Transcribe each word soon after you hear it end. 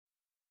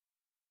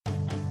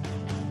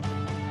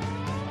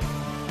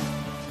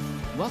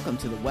Welcome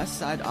to the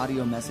Westside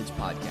Audio Message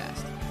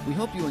Podcast. We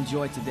hope you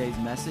enjoyed today's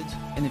message,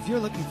 and if you're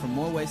looking for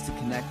more ways to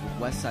connect with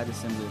Westside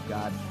Assembly of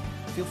God,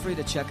 feel free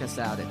to check us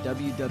out at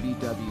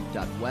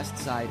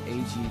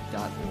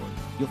www.westsideag.org.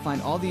 You'll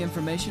find all the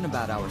information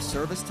about our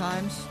service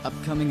times,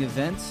 upcoming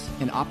events,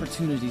 and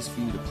opportunities for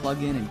you to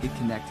plug in and get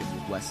connected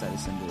with Westside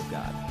Assembly of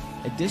God.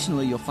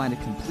 Additionally, you'll find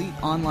a complete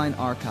online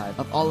archive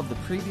of all of the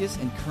previous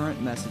and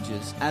current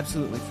messages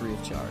absolutely free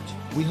of charge.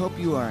 We hope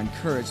you are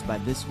encouraged by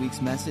this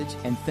week's message,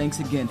 and thanks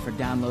again for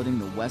downloading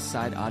the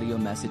Westside Audio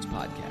Message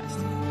Podcast.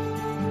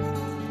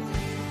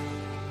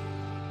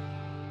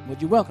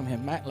 Would you welcome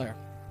him, Matt Loehr?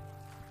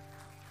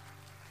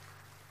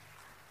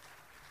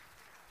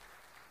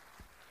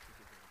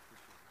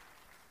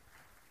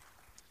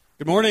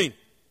 Good morning.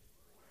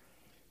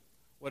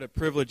 What a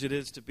privilege it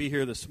is to be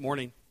here this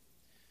morning.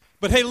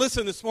 But hey,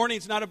 listen, this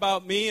morning's not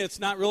about me. It's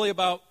not really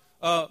about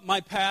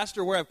my past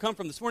or where I've come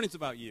from. This morning's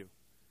about you.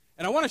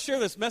 And I want to share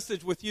this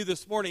message with you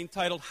this morning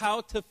titled, How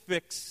to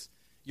Fix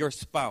Your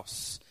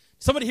Spouse.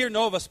 Somebody here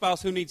know of a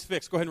spouse who needs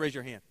fixed? Go ahead and raise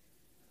your hand.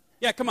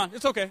 Yeah, come on.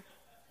 It's okay.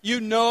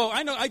 You know,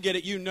 I get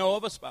it. You know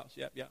of a spouse.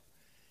 Yeah.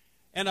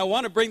 And I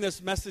want to bring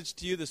this message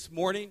to you this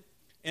morning.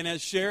 And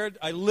as shared,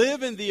 I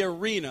live in the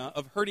arena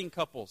of hurting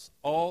couples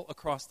all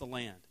across the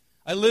land.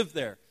 I live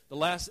there. The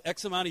last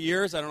X amount of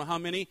years, I don't know how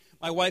many,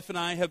 my wife and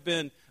I have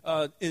been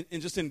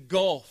just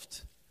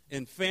engulfed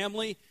in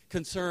family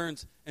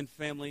concerns and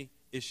family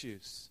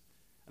issues.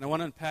 And I want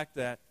to unpack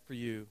that for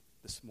you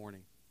this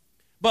morning.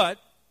 But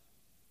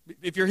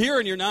if you're here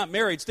and you're not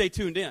married, stay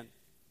tuned in.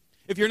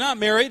 If you're not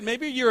married,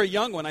 maybe you're a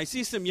young one. I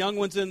see some young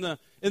ones in the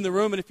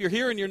room, and if you're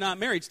here and you're not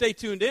married, stay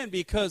tuned in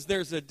because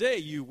there's a day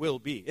you will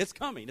be. It's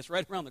coming. It's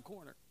right around the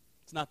corner.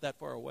 It's not that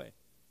far away.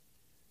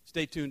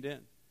 Stay tuned in.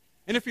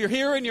 And if you're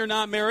here and you're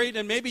not married,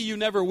 and maybe you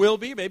never will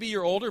be, maybe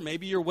you're older,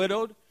 maybe you're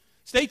widowed,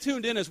 stay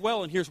tuned in as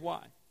well, and here's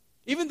why.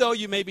 Even though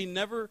you maybe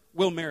never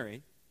will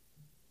marry,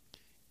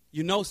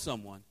 you know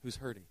someone who's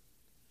hurting.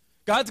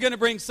 God's going to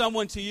bring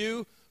someone to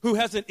you who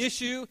has an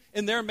issue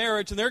in their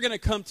marriage, and they're going to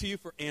come to you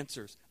for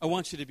answers. I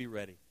want you to be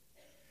ready.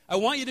 I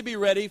want you to be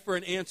ready for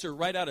an answer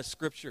right out of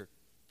Scripture.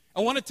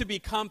 I want it to be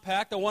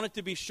compact. I want it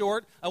to be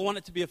short. I want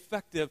it to be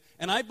effective.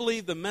 And I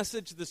believe the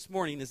message this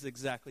morning is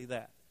exactly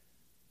that.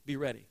 Be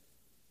ready.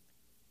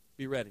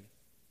 Be ready.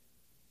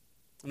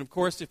 And of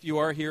course, if you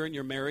are here and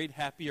you're married,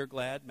 happy or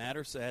glad, mad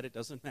or sad, it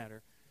doesn't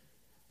matter.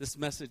 This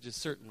message is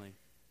certainly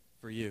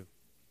for you.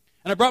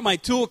 And I brought my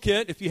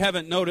toolkit, if you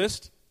haven't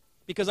noticed,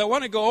 because I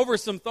want to go over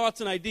some thoughts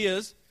and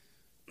ideas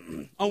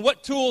on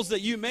what tools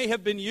that you may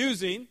have been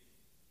using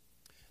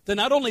to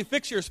not only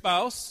fix your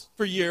spouse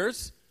for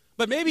years,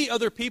 but maybe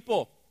other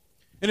people.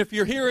 And if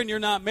you're here and you're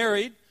not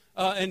married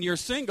and you're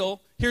single,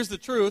 here's the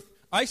truth.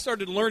 I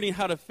started learning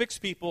how to fix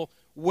people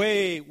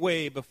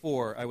way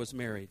before I was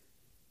married.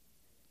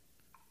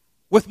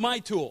 With my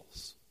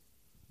tools,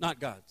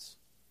 not God's,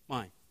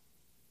 mine.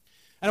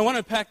 And I want to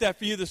unpack that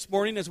for you this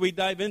morning as we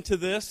dive into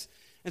this.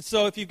 And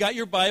so if you've got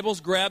your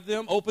Bibles, grab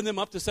them, open them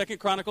up to 2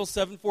 Chronicles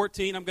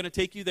 7:14. I'm going to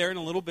take you there in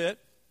a little bit.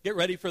 Get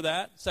ready for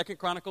that. 2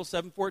 Chronicles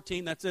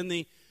 7:14, that's in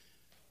the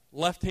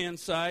left-hand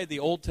side, the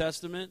Old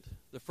Testament,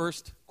 the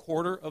first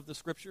quarter of the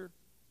Scripture.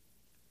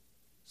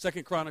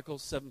 2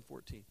 Chronicles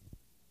 7:14.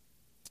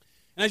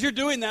 And as you're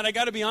doing that, I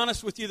got to be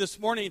honest with you this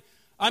morning,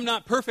 I'm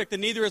not perfect,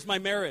 and neither is my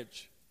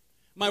marriage.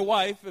 My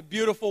wife, a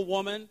beautiful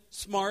woman,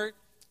 smart,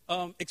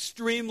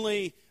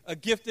 extremely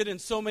gifted in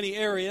so many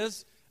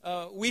areas,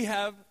 we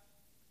have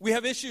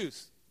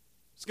issues.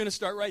 It's going to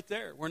start right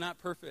there. We're not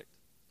perfect.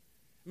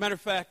 Matter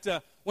of fact,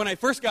 when I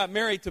first got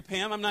married to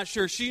Pam, I'm not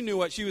sure she knew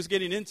what she was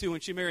getting into when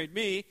she married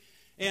me,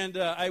 and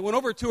I went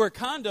over to her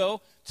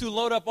condo to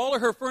load up all of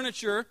her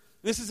furniture.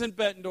 This is in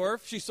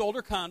Bettendorf. She sold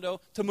her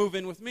condo to move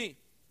in with me.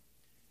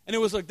 And it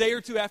was a day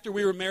or two after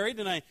we were married,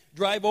 and I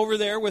drive over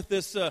there with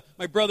this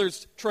my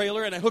brother's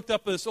trailer, and I hooked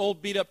up this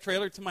old beat-up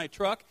trailer to my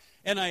truck,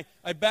 and I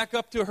back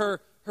up to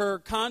her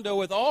condo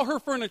with all her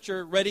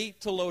furniture ready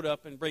to load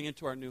up and bring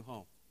into our new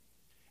home.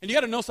 And you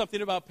got to know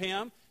something about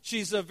Pam.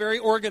 She's very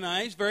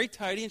organized, very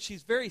tidy, and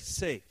she's very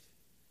safe.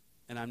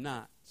 And I'm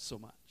not so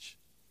much.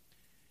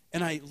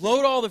 And I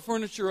load all the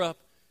furniture up,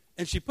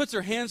 and she puts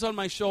her hands on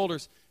my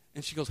shoulders,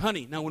 and she goes,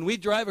 honey, now when we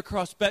drive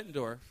across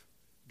Bettendorf,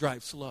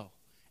 drive slow.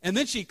 And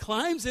then she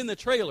climbs in the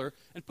trailer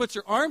and puts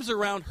her arms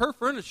around her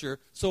furniture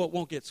so it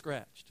won't get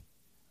scratched.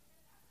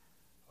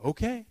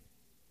 Okay.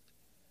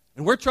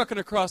 And we're trucking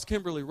across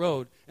Kimberly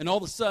Road, and all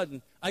of a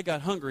sudden, I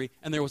got hungry,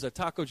 and there was a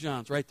Taco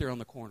John's right there on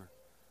the corner.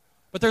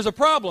 But there's a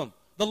problem.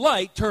 The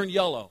light turned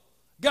yellow.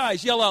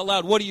 Guys, yell out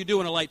loud, what do you do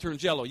when a light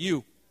turns yellow?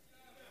 You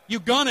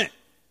gun it.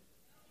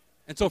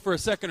 And so for a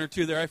second or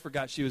two there, I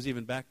forgot she was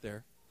even back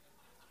there.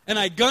 And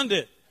I gunned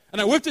it. And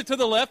I whipped it to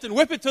the left and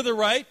whipped it to the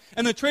right,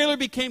 and the trailer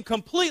became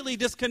completely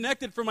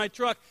disconnected from my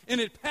truck,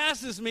 and it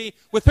passes me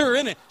with her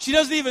in it. She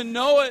doesn't even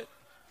know it.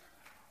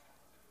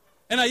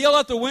 And I yell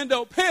out the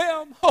window,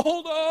 Pam,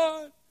 hold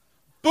on.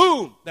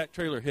 Boom! That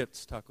trailer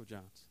hits Taco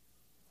John's.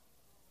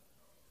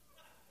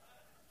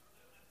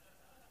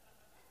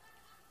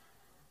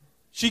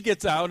 She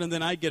gets out, and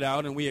then I get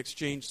out, and we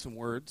exchange some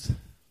words.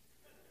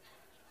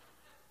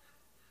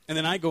 And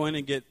then I go in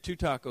and get 2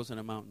 tacos and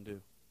a Mountain Dew.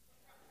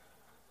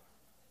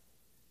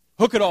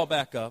 Hook it all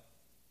back up.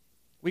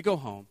 We go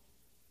home.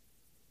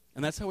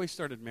 And that's how we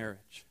started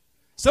marriage.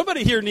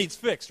 Somebody here needs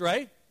fixed,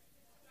 right?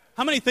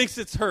 How many thinks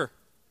it's her?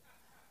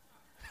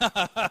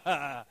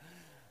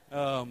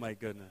 Oh, my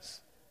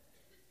goodness.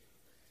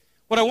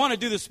 What I want to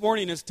do this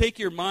morning is take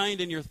your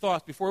mind and your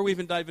thoughts before we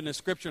even dive into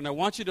Scripture, and I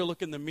want you to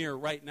look in the mirror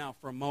right now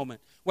for a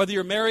moment. Whether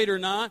you're married or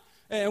not,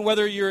 and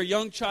whether you're a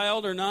young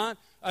child or not,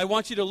 I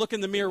want you to look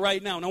in the mirror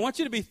right now. And I want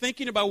you to be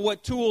thinking about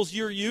what tools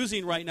you're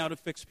using right now to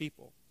fix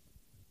people.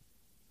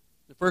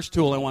 The first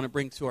tool I want to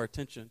bring to our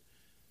attention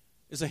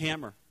is a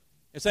hammer.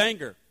 It's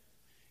anger.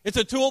 It's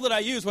a tool that I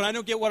use when I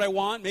don't get what I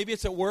want. Maybe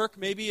it's at work.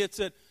 Maybe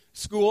it's at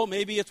school.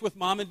 Maybe it's with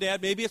mom and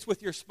dad. Maybe it's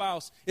with your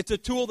spouse. It's a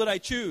tool that I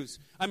choose.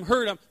 I'm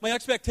hurt. My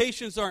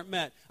expectations aren't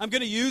met. I'm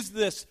going to use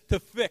this to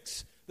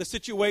fix the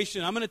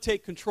situation. I'm going to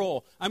take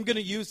control. I'm going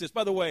to use this.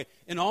 By the way,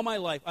 in all my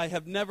life, I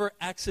have never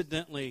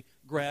accidentally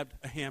grabbed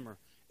a hammer.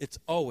 It's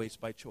always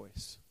by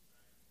choice.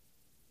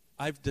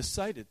 I've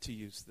decided to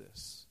use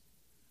this.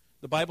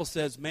 The Bible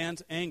says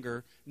man's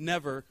anger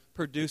never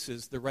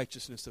produces the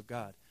righteousness of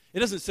God. It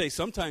doesn't say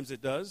sometimes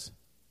it does.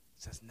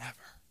 It says never.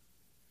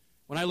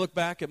 When I look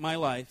back at my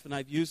life, and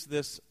I've used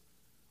this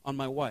on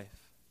my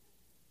wife,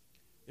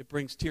 it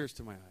brings tears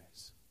to my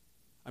eyes.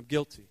 I'm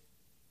guilty.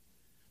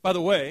 By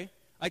the way,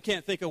 I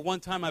can't think of one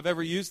time I've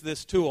ever used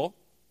this tool,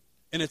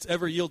 and it's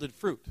ever yielded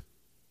fruit.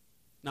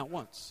 Not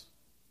once.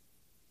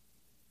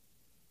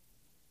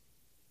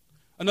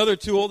 Another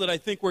tool that I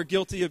think we're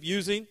guilty of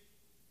using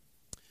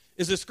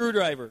is a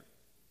screwdriver.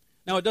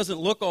 Now, it doesn't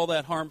look all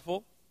that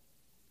harmful,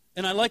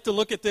 and I like to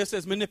look at this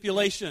as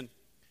manipulation.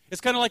 It's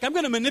kind of like I'm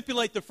going to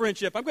manipulate the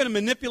friendship. I'm going to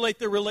manipulate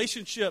the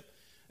relationship.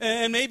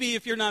 And maybe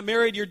if you're not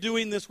married, you're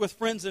doing this with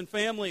friends and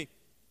family,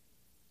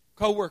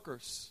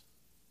 co-workers.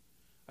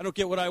 I don't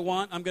get what I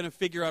want. I'm going to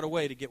figure out a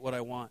way to get what I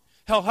want.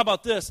 Hell, how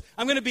about this?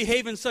 I'm going to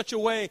behave in such a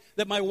way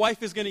that my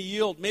wife is going to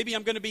yield. Maybe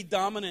I'm going to be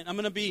dominant. I'm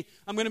going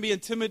to be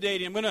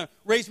intimidating. I'm going to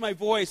raise my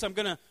voice. I'm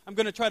going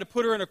to try to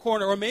put her in a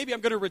corner. Or maybe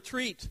I'm going to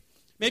retreat.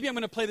 Maybe I'm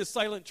going to play the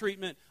silent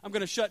treatment. I'm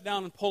going to shut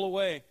down and pull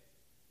away.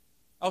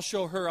 I'll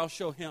show her. I'll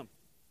show him.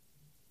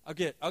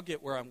 I'll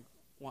get where I'm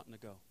wanting to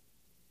go.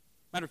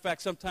 Matter of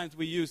fact, sometimes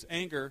we use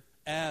anger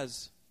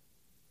as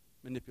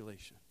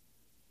manipulation.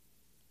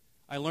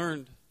 I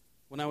learned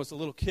when I was a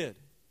little kid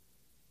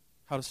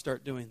how to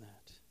start doing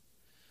that.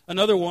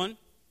 Another one,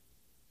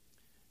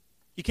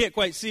 you can't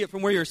quite see it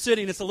from where you're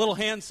sitting. It's a little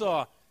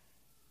handsaw.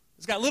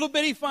 It's got little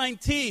bitty fine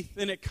teeth,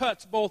 and it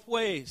cuts both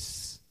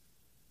ways.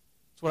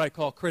 It's what I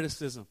call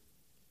criticism.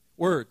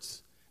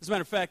 Words. As a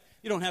matter of fact,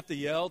 you don't have to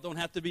yell, don't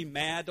have to be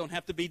mad, don't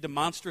have to be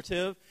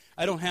demonstrative.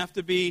 I don't have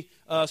to be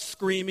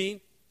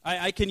screaming.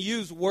 I can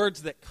use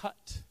words that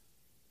cut.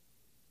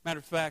 Matter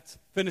of fact,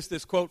 finish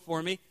this quote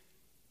for me.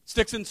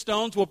 Sticks and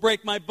stones will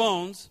break my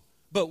bones,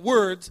 but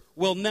words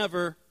will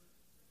never.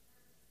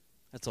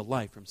 That's a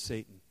lie from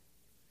Satan.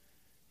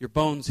 Your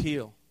bones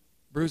heal.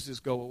 Bruises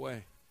go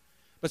away.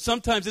 But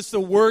sometimes it's the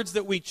words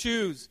that we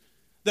choose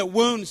that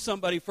wound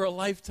somebody for a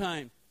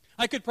lifetime.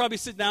 I could probably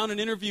sit down and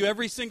interview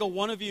every single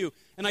one of you,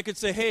 and I could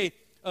say, hey,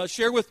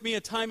 share with me a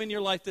time in your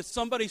life that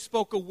somebody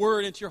spoke a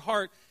word into your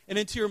heart and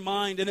into your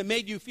mind, and it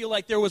made you feel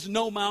like there was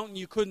no mountain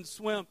you couldn't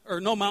swim, or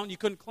no mountain you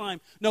couldn't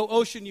climb, no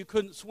ocean you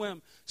couldn't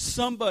swim.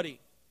 Somebody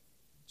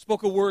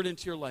spoke a word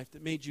into your life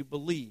that made you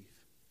believe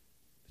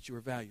that you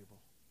were valuable.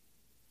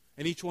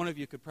 And each one of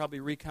you could probably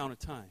recount a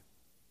time.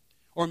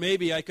 Or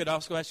maybe I could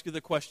also ask you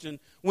the question,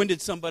 when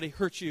did somebody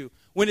hurt you?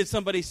 When did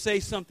somebody say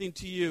something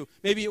to you?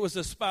 Maybe it was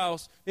a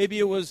spouse. Maybe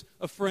it was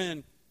a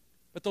friend.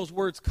 But those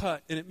words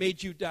cut, and it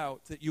made you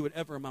doubt that you would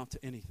ever amount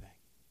to anything.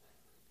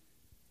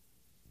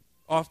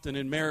 Often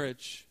in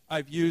marriage,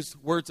 I've used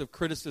words of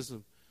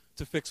criticism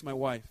to fix my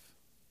wife.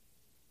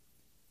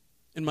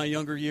 In my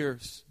younger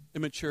years,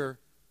 immature,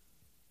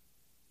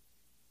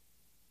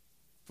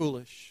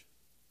 foolish.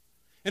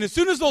 And as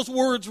soon as those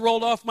words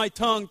rolled off my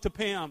tongue to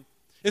Pam,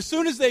 as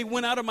soon as they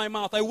went out of my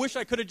mouth, I wish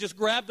I could have just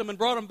grabbed them and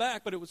brought them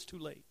back, but it was too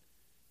late.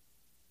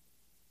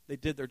 They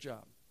did their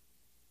job.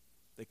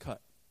 They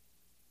cut.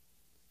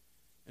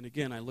 And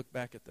again, I look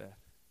back at that,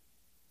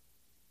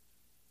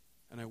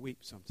 and I weep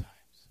sometimes.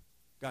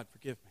 God,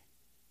 forgive me.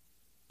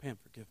 Pam,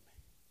 forgive me.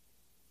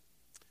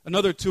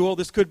 Another tool,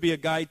 this could be a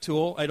guy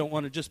tool. I don't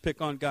want to just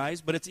pick on guys,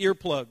 but it's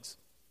earplugs.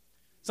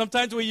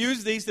 Sometimes we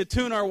use these to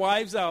tune our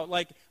wives out.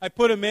 Like I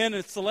put them in, and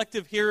it's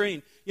selective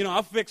hearing. You know,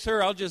 I'll fix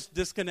her. I'll just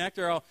disconnect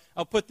her.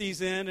 I'll put these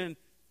in and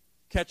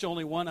catch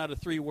only 1 out of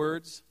 3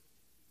 words.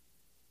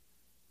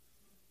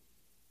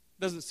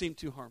 Doesn't seem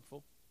too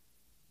harmful.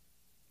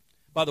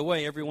 By the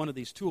way, every one of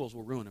these tools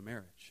will ruin a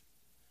marriage.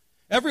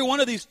 Every one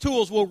of these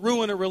tools will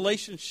ruin a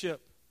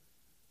relationship.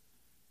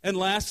 And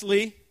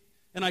lastly,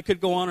 and I could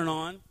go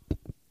on,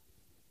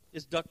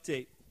 is duct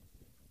tape.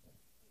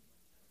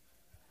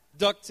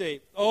 Duct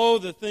tape. Oh,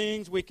 the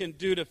things we can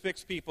do to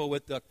fix people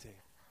with duct tape.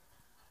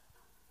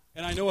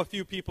 And I know a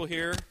few people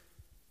here,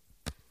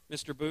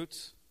 Mr.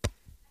 Boots.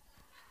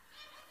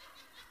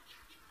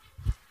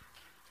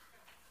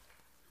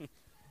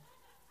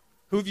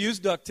 Who've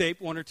used duct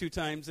tape one or two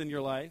times in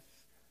your life?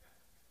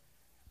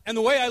 And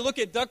the way I look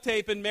at duct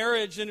tape in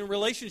marriage and in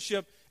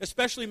relationship,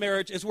 especially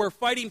marriage, is we're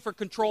fighting for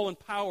control and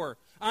power.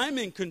 I'm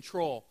in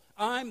control.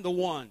 I'm the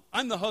one.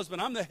 I'm the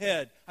husband. I'm the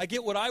head. I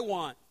get what I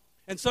want.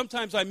 And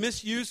sometimes I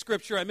misuse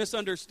Scripture. I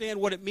misunderstand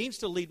what it means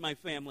to lead my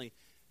family.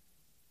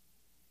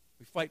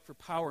 We fight for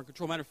power and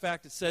control. Matter of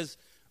fact, it says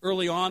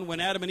early on when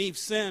Adam and Eve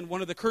sinned,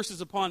 one of the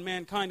curses upon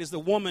mankind is the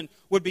woman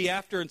would be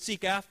after and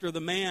seek after the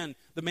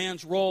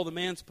man's role, the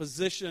man's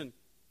position.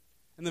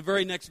 In the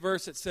very next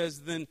verse it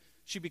says, then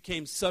she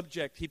became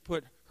subject. He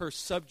put her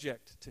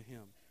subject to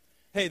him.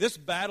 Hey, this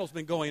battle's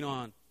been going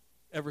on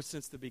ever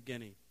since the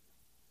beginning.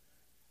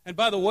 And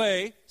by the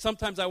way,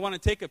 sometimes I want to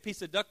take a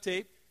piece of duct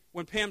tape.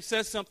 When Pam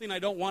says something I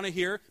don't want to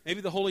hear,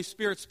 maybe the Holy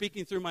Spirit's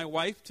speaking through my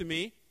wife to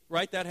me,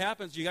 right? That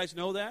happens. You guys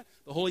know that?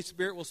 The Holy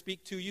Spirit will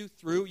speak to you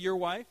through your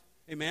wife.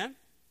 Amen?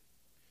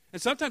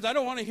 And sometimes I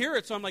don't want to hear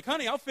it, so I'm like,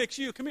 honey, I'll fix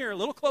you. Come here, a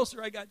little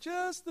closer. I got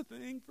just the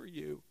thing for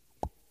you.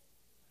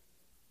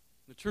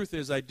 The truth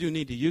is, I do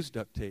need to use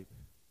duct tape,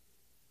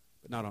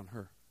 but not on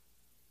her.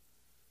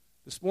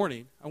 This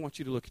morning, I want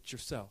you to look at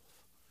yourself.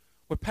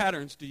 What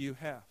patterns do you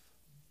have?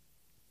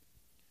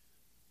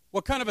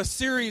 What kind of a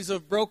series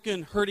of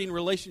broken, hurting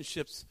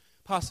relationships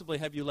possibly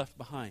have you left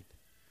behind?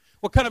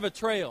 What kind of a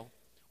trail?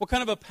 What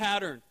kind of a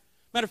pattern?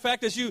 Matter of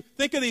fact, as you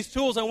think of these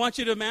tools, I want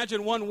you to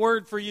imagine one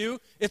word for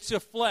you. It's your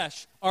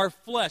flesh, our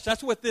flesh.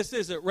 That's what this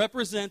is. It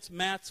represents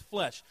Matt's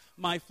flesh,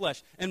 my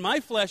flesh. And my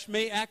flesh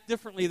may act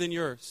differently than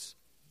yours.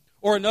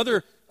 Or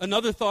another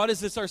thought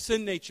is it's our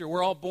sin nature.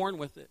 We're all born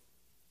with it.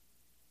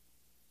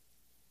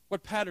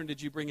 What pattern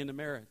did you bring into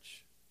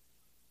marriage?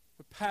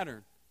 What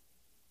pattern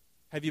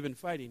have you been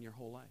fighting your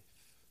whole life?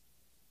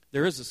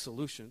 There is a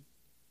solution.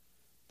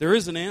 There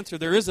is an answer.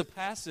 There is a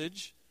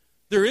passage.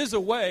 There is a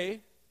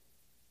way.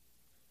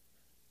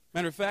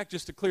 Matter of fact,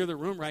 just to clear the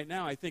room right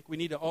now, I think we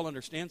need to all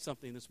understand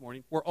something this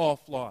morning. We're all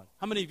flawed.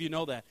 How many of you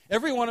know that?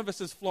 Every one of us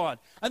is flawed.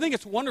 I think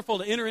it's wonderful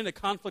to enter into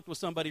conflict with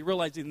somebody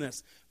realizing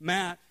this.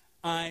 Matt,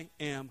 I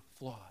am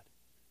flawed.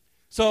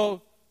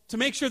 So, to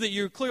make sure that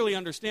you clearly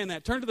understand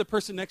that, turn to the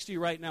person next to you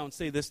right now and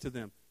say this to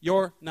them.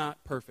 You're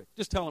not perfect.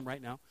 Just tell them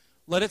right now.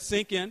 Let it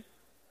sink in.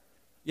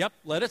 Yep,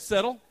 let it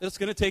settle. It's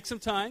going to take some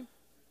time.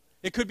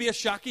 It could be a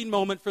shocking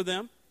moment for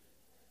them.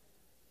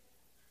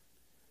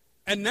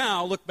 And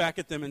now look back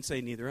at them and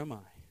say, neither am I.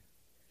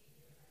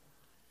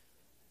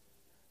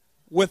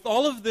 With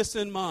all of this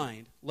in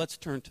mind, let's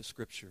turn to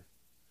Scripture.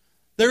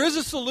 There is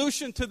a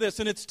solution to this,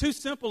 and it's too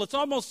simple. It's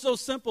almost so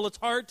simple, it's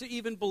hard to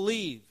even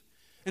believe.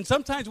 And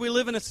sometimes we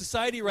live in a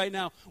society right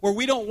now where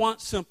we don't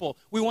want simple.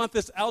 We want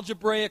this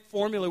algebraic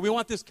formula. We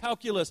want this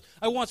calculus.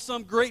 I want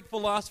some great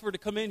philosopher to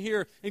come in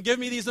here and give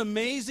me these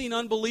amazing,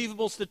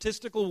 unbelievable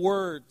statistical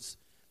words.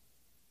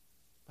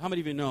 How many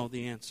of you know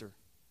the answer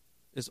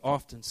is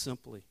often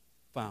simply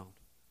found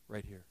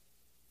right here?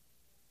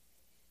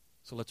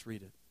 So let's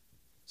read it.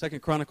 2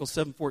 Chronicles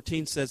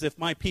 7:14 says, if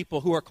my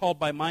people who are called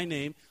by my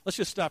name, let's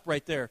just stop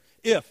right there.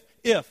 If.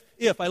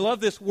 I love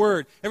this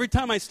word. Every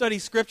time I study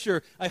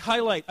Scripture, I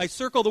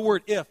circle the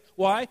word if.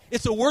 Why?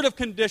 It's a word of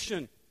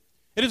condition.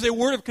 It is a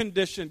word of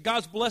condition.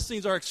 God's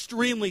blessings are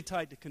extremely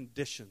tied to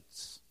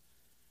conditions.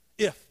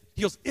 If.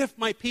 He goes, if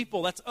my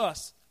people, that's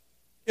us.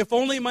 If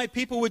only my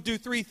people would do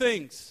three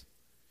things.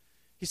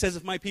 He says,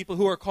 if my people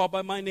who are called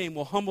by my name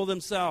will humble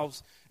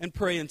themselves and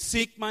pray and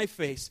seek my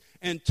face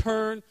and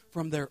turn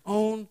from their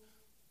own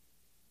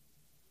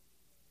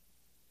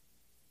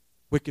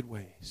wicked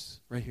ways.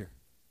 Right here.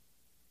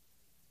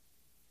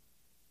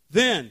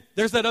 Then,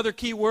 there's that other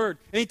key word.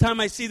 Anytime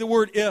I see the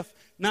word if,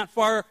 not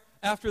far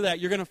after that,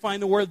 you're going to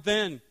find the word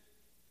then.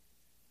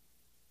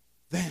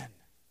 Then,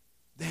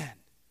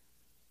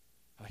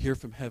 I'll hear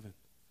from heaven.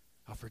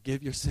 I'll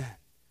forgive your sin.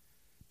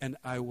 And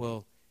I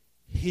will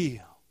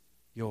heal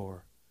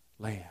your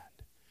land.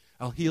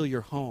 I'll heal your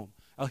home.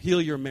 I'll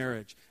heal your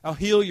marriage. I'll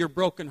heal your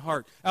broken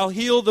heart. I'll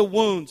heal the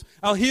wounds.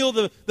 I'll heal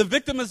the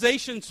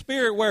victimization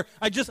spirit where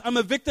I'm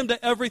a victim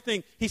to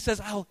everything. He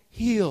says, I'll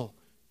heal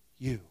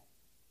you.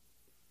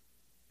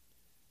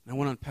 And I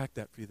want to unpack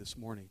that for you this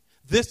morning.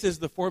 This is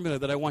the formula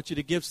that I want you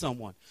to give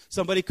someone.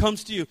 Somebody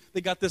comes to you.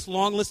 They got this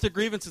long list of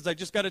grievances. I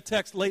just got a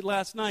text late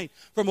last night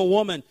from a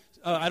woman.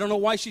 I don't know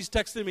why she's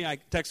texting me. I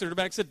texted her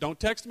back and said, don't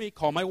text me.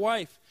 Call my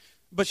wife.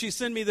 But she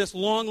sent me this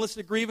long list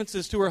of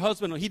grievances to her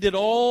husband. He did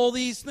all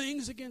these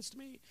things against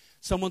me.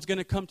 Someone's going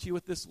to come to you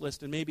with this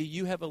list, and maybe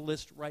you have a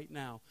list right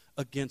now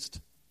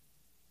against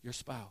your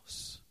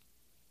spouse.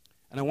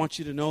 And I want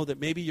you to know that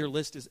maybe your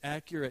list is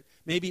accurate.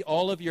 Maybe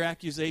all of your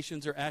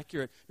accusations are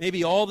accurate.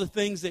 Maybe all the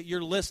things that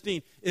you're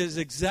listing is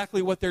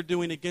exactly what they're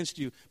doing against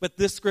you. But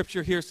this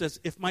scripture here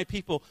says, if my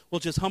people will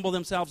just humble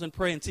themselves and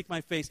pray and seek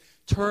my face,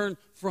 turn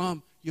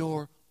from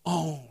your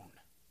own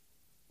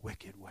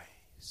wicked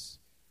ways.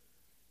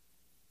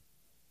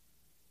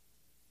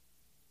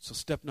 So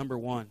step number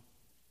one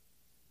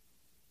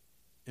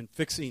in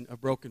fixing a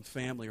broken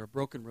family or a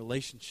broken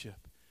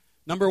relationship,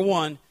 number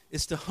one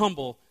is to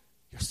humble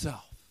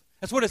yourself.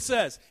 That's what it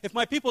says. If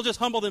my people just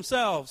humble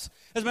themselves.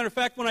 As a matter of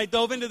fact, when I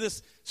dove into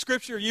this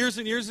scripture years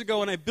and years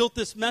ago and I built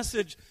this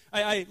message,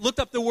 I looked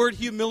up the word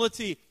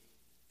humility.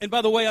 And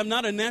by the way, I'm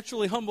not a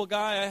naturally humble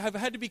guy. I have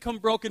had to become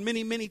broken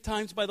many, many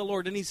times by the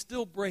Lord, and He's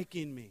still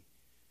breaking me.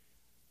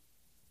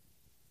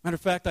 Matter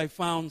of fact, I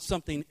found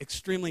something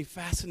extremely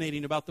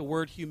fascinating about the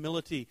word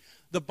humility.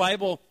 The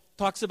Bible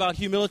talks about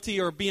humility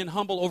or being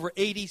humble over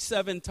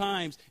 87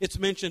 times. It's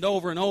mentioned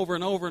over and over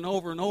and over and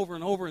over and over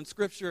and over in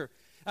Scripture.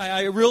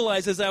 I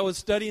realized as I was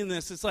studying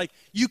this, it's like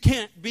you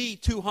can't be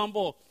too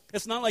humble.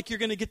 It's not like you're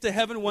going to get to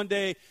heaven one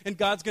day and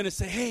God's going to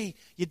say, hey,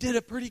 you did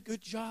a pretty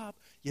good job.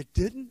 You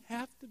didn't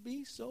have to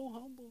be so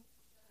humble.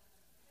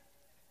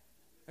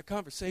 That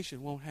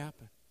conversation won't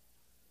happen.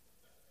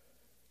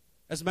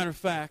 As a matter of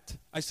fact,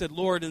 I said,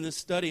 Lord, in this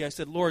study, I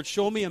said, Lord,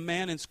 show me a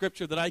man in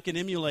Scripture that I can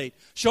emulate.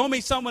 Show me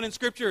someone in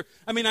Scripture.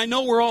 I mean, I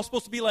know we're all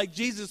supposed to be like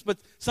Jesus, but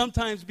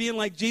sometimes being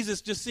like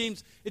Jesus just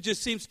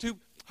seems too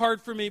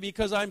hard for me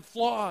because I'm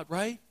flawed,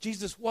 right?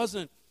 Jesus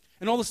wasn't.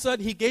 And all of a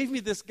sudden, He gave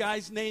me this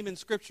guy's name in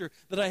Scripture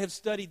that I have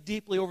studied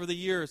deeply over the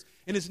years,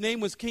 and his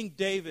name was King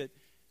David.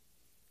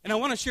 And I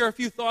want to share a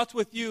few thoughts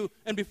with you,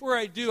 and before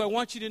I do, I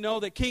want you to know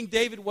that King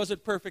David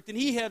wasn't perfect, and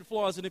he had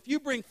flaws, and if you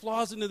bring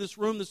flaws into this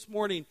room this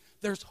morning,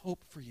 there's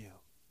hope for you.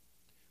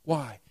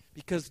 Why?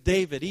 Because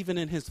David, even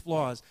in his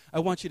flaws, I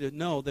want you to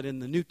know that in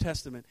the New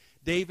Testament,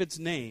 David's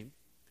name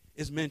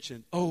is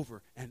mentioned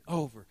over and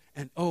over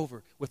and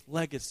over with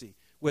legacy,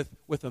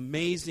 with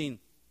amazing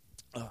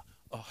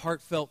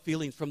heartfelt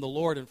feelings from the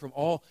Lord, and from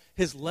all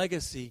his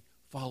legacy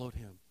followed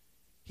him.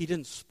 He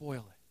didn't spoil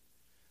it.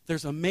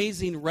 There's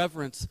amazing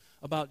reverence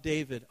about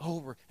David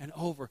over and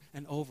over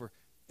and over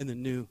in the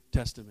New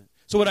Testament.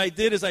 So what I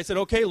did is I said,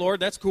 okay, Lord,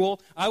 that's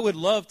cool. I would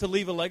love to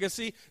leave a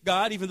legacy.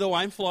 God, even though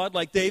I'm flawed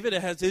like David,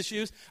 it has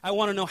issues, I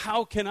want to know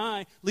how can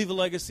I leave a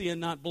legacy and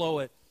not blow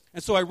it.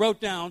 And so I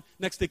wrote down,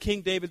 next to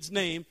King David's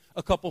name,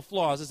 a couple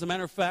flaws. As a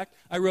matter of fact,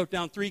 I wrote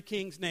down 3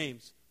 kings'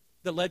 names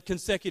that led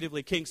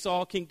consecutively: King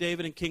Saul, King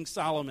David, and King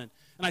Solomon.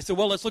 And I said,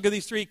 well, let's look at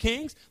these 3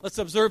 kings. Let's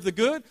observe the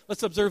good.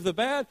 Let's observe the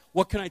bad.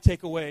 What can I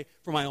take away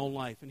for my own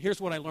life? And here's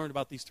what I learned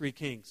about these 3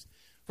 kings.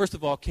 First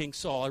of all, King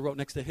Saul, I wrote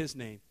next to his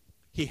name.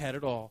 He had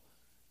it all.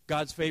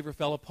 God's favor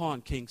fell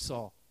upon King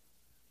Saul.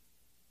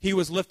 He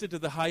was lifted to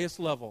the highest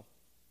level.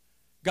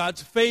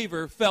 God's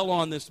favor fell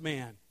on this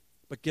man.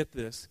 But get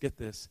this.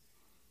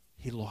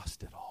 He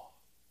lost it all.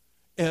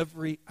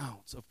 Every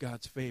ounce of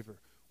God's favor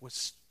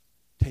was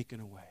taken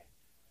away,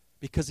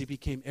 because he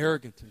became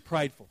arrogant and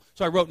prideful.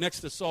 So I wrote next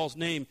to Saul's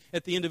name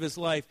at the end of his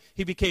life,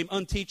 he became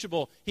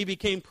unteachable, he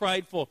became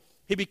prideful,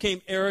 he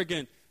became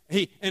arrogant.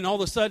 And all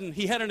of a sudden,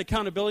 he had an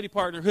accountability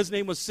partner. His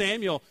name was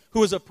Samuel, who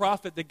was a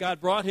prophet that God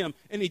brought him.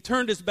 And he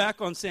turned his back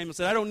on Samuel and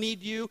said, I don't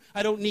need you,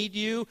 I don't need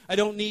you, I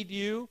don't need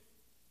you.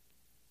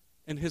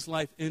 And his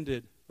life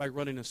ended by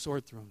running a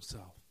sword through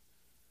himself.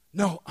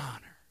 No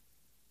honor.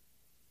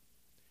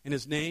 And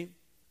his name,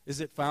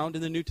 is it found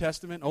in the New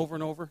Testament over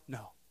and over?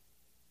 No.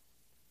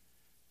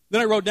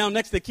 Then I wrote down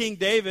next to King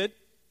David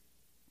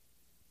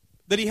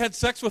that he had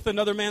sex with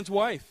another man's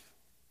wife.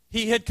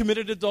 He had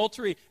committed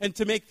adultery, and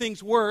to make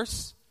things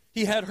worse,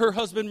 he had her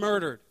husband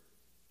murdered,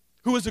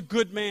 who was a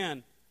good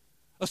man,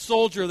 a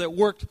soldier that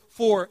worked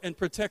for and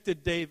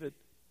protected David.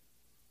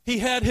 He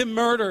had him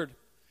murdered,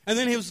 and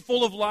then he was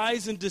full of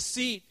lies and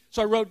deceit.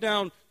 So I wrote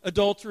down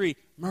adultery,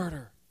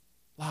 murder,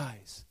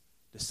 lies,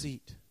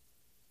 deceit.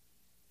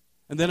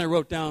 And then I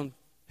wrote down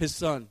his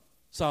son,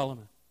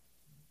 Solomon.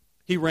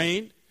 He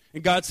reigned.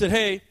 And God said,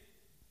 hey,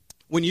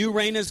 when you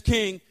reign as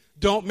king,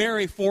 don't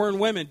marry foreign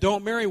women.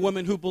 Don't marry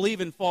women who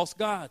believe in false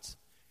gods.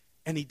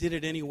 And he did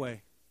it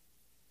anyway.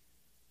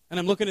 And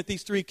I'm looking at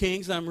these 3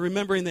 kings, and I'm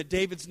remembering that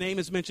David's name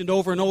is mentioned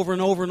over and over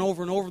and over and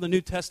over and over in the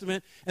New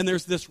Testament, and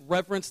there's this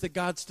reverence that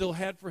God still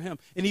had for him.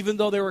 And even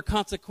though there were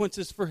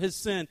consequences for his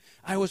sin,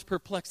 I was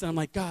perplexed, and I'm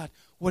like, God,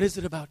 what is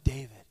it about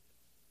David?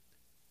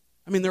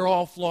 I mean, they're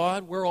all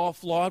flawed. We're all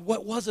flawed.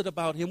 What was it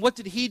about him? What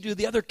did he do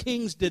the other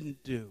kings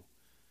didn't do?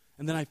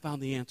 And then I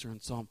found the answer in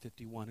Psalm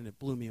 51, and it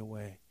blew me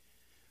away.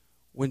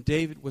 When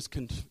David was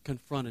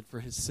confronted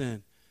for his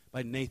sin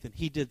by Nathan,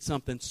 he did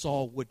something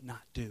Saul would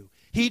not do.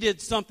 He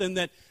did something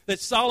that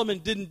Solomon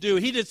didn't do.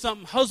 He did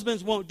something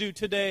husbands won't do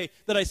today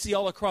that I see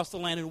all across the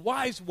land, and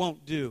wives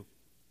won't do.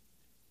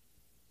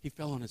 He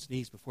fell on his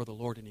knees before the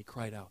Lord, and he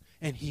cried out.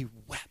 And he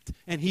wept,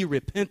 and he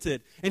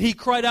repented. And he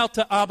cried out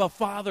to Abba,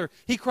 Father.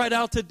 He cried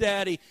out to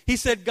Daddy. He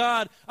said,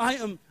 God, I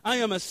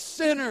am a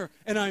sinner,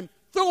 and I'm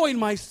throwing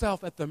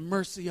myself at the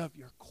mercy of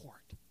your court.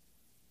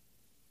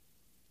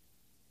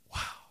 Wow.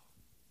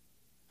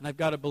 And I've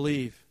got to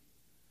believe,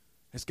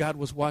 as God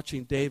was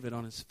watching David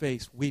on his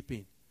face,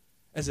 weeping,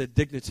 as a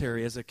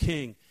dignitary, as a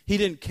king, he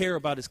didn't care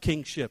about his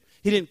kingship.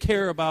 He didn't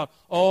care about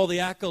all the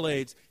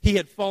accolades. He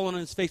had fallen on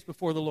his face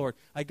before the Lord.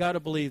 I got to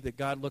believe that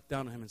God looked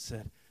down on him and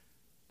said,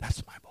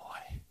 that's my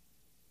boy.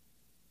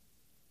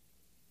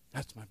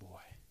 That's my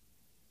boy.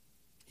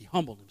 He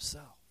humbled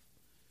himself.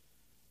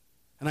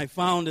 And I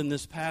found in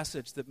this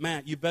passage that,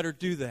 Matt, you better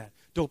do that.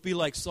 Don't be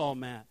like Saul,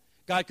 Matt.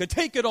 God could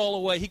take it all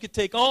away. He could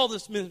take all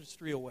this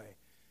ministry away.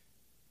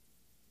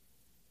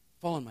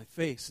 fall on my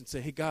face and say,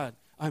 hey, God,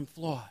 I'm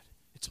flawed.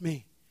 It's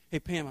me. Hey,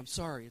 Pam, I'm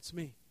sorry. It's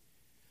me.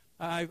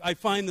 I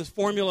find this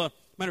formula.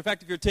 Matter of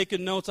fact, if you're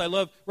taking notes,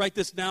 write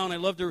this down. I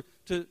love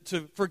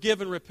to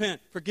forgive and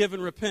repent. Forgive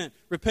and repent.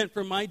 Repent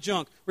for my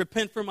junk.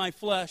 Repent for my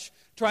flesh.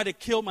 Try to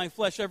kill my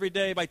flesh every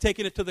day by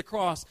taking it to the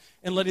cross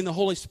and letting the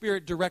Holy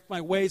Spirit direct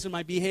my ways and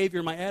my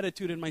behavior, my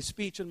attitude and my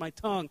speech and my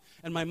tongue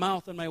and my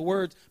mouth and my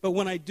words. But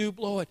when I do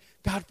blow it,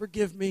 God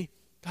forgive me.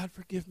 God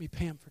forgive me.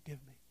 Pam, forgive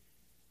me.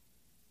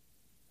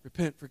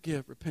 Repent,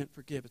 forgive, repent,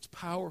 forgive. It's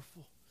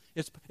powerful.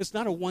 It's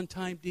not a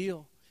one-time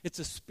deal. It's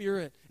a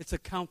spirit. It's a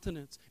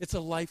countenance. It's a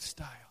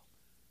lifestyle.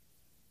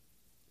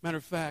 Matter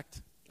of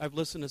fact, I've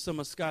listened to some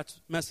of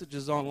Scott's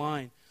messages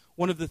online.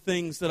 One of the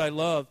things that I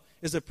love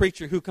is a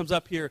preacher who comes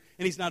up here,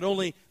 and he's not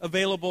only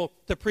available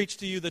to preach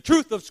to you the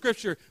truth of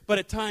Scripture, but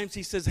at times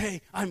he says,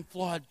 hey, I'm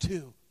flawed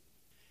too.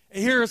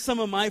 And here are some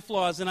of my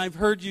flaws, and I've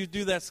heard you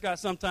do that, Scott,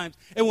 sometimes.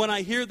 And when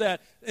I hear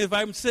that, if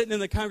I'm sitting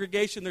in the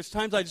congregation, there's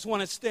times I just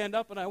want to stand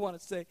up and I want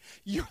to say,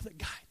 you're the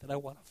guy that I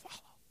want to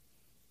follow.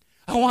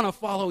 I want to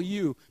follow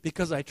you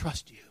because I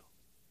trust you.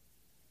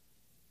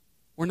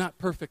 We're not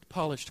perfect,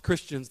 polished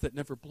Christians that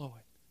never blow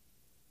it.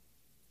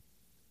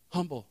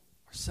 Humble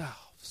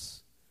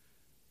ourselves.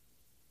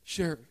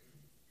 Share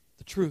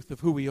the truth of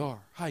who we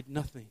are. Hide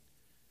nothing.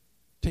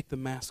 Take the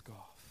mask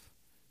off.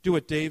 Do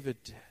what David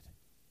did.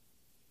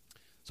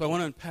 So I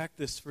want to unpack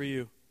this for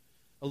you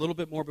a little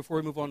bit more before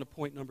we move on to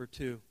point number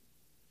 2.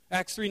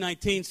 Acts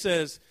 3:19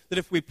 says that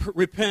if we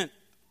repent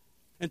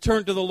and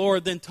turn to the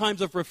Lord, then times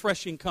of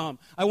refreshing come.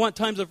 I want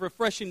times of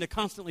refreshing to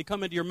constantly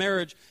come into your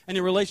marriage and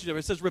your relationship.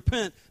 It says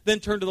repent, then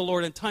turn to the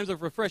Lord, and times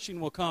of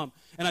refreshing will come.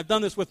 And I've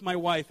done this with my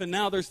wife, and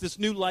now there's this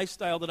new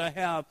lifestyle that I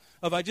have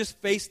of I just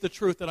face the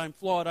truth that I'm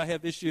flawed, I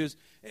have issues,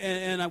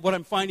 and what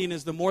I'm finding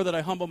is the more that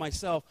I humble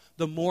myself,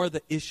 the more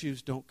the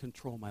issues don't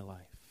control my life.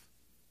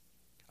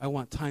 I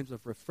want times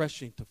of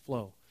refreshing to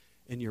flow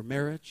in your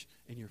marriage,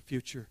 in your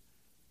future,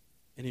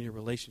 and in your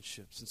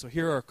relationships. And so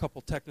here are a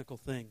couple technical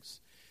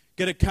things.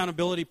 Get an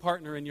accountability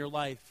partner in your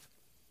life.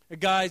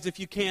 Guys, if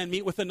you can,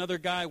 meet with another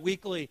guy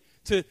weekly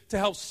to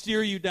help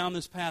steer you down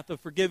this path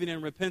of forgiving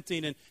and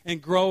repenting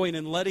and growing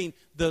and letting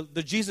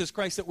the Jesus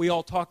Christ that we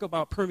all talk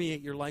about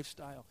permeate your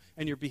lifestyle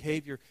and your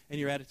behavior and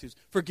your attitudes.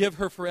 Forgive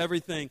her for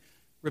everything.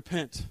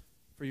 Repent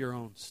for your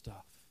own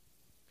stuff.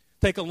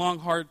 Take a long,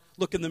 hard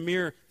look in the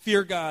mirror.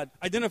 Fear God.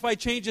 Identify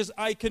changes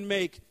I can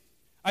make.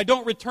 I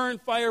don't return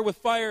fire with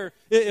fire.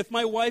 If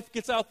my wife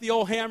gets out the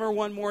old hammer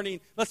one morning,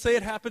 let's say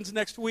it happens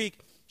next week,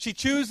 she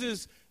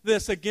chooses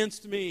this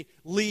against me,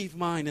 leave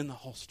mine in the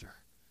holster.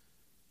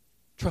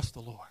 Trust the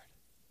Lord.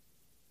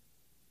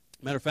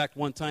 Matter of fact,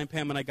 one time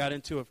Pam and I got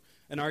into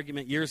an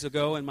argument years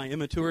ago in my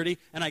immaturity,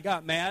 and I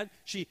got mad.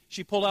 She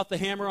pulled out the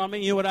hammer on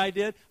me. You know what I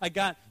did? I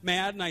got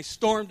mad, and I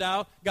stormed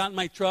out, got in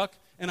my truck,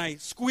 and I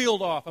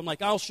squealed off. I'm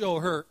like, I'll show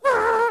her.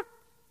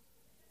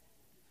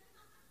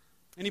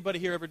 Anybody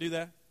here ever do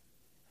that?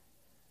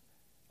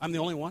 I'm the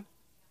only one?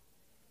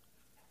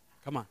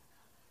 Come on.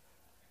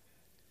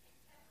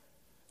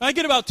 I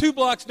get about 2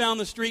 blocks down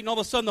the street, and all of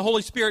a sudden the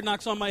Holy Spirit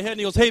knocks on my head, and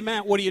he goes, hey,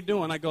 Matt, what are you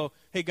doing? I go,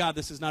 hey, God,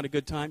 this is not a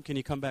good time. Can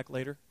you come back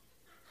later?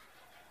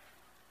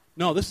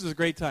 No, this is a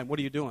great time. What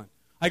are you doing?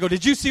 I go,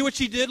 did you see what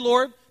she did,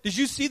 Lord? Did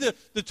you see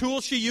the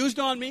tools she used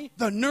on me?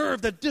 The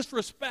nerve, the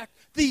disrespect,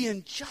 the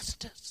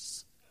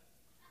injustice.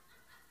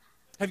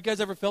 Have you guys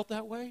ever felt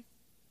that way?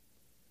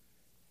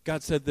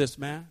 God said this,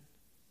 Matt,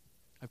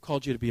 I've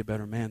called you to be a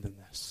better man than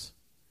this.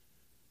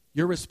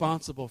 You're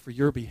responsible for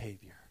your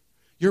behavior.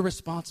 You're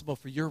responsible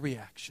for your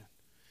reaction.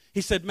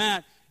 He said,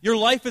 Matt, your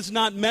life is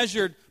not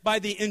measured by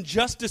the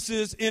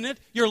injustices in it.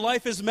 Your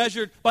life is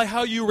measured by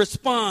how you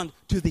respond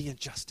to the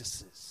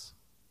injustices.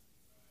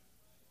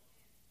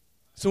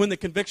 So in the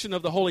conviction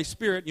of the Holy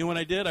Spirit, you know what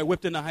I did? I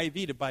whipped into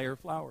Hy-Vee to buy her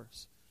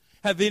flowers.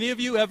 Have any of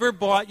you ever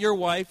bought your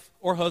wife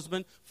or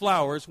husband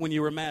flowers when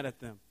you were mad at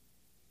them?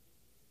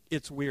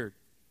 It's weird.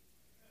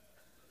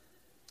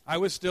 I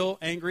was still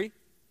angry.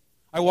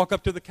 I walk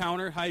up to the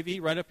counter,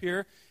 Hy-Vee, right up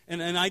here,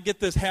 and I get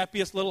this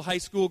happiest little high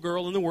school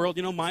girl in the world,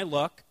 you know, my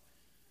luck.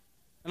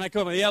 And I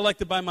come, yeah, I'd like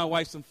to buy my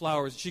wife some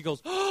flowers. And she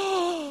goes,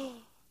 oh,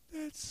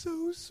 that's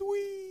so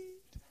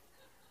sweet.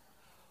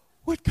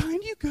 What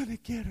kind you gonna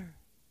get her?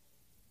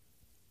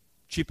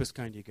 Cheapest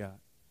kind you got.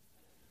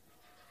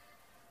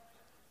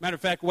 Matter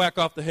of fact, whack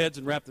off the heads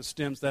and wrap the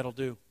stems, that'll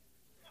do.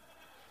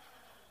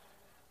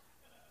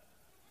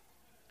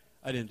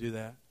 I didn't do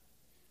that.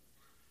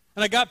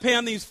 And I got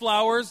Pam these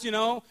flowers, you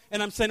know,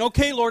 and I'm saying,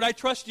 okay, Lord, I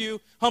trust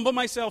you. Humble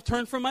myself,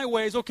 turn from my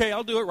ways. Okay,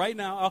 I'll do it right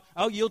now.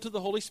 I'll yield to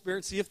the Holy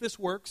Spirit, see if this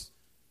works.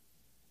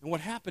 And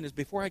what happened is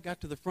before I got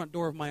to the front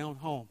door of my own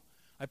home,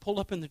 I pulled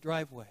up in the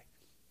driveway.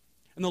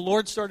 And the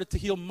Lord started to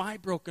heal my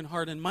broken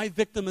heart and my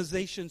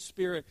victimization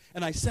spirit.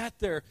 And I sat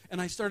there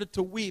and I started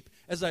to weep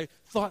as I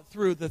thought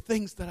through the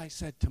things that I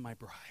said to my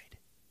bride.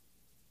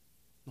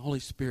 The Holy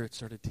Spirit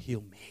started to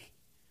heal me.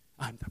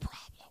 I'm the problem.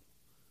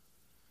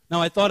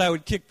 Now, I thought I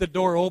would kick the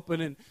door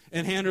open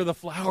and hand her the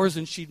flowers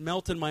and she'd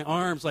melt in my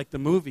arms like the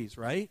movies,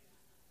 right?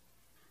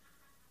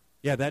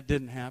 Yeah, that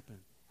didn't happen.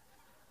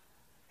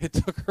 It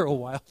took her a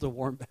while to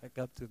warm back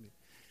up to me.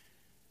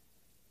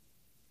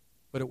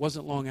 But it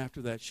wasn't long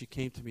after that she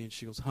came to me and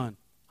she goes, Hun,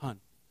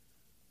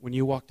 when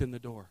you walked in the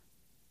door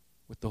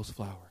with those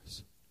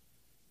flowers,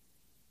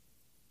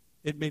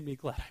 it made me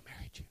glad I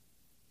married you.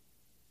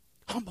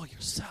 Humble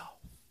yourself.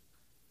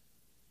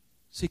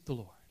 Seek the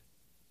Lord.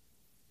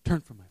 Turn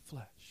from my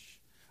flesh.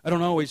 I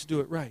don't always do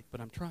it right,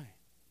 but I'm trying.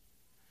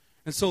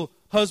 And so,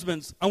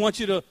 husbands, I want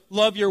you to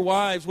love your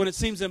wives when it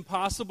seems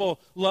impossible.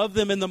 Love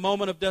them in the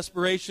moment of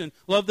desperation.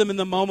 Love them in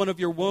the moment of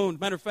your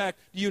wound. Matter of fact,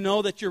 do you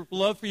know that your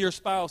love for your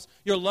spouse,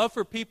 your love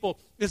for people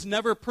is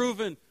never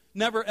proven,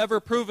 never ever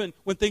proven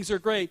when things are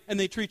great and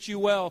they treat you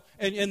well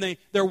and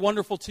they're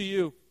wonderful to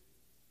you.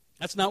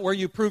 That's not where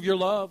you prove your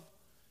love.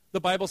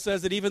 The Bible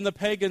says that even the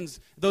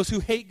pagans, those who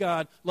hate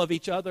God, love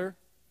each other.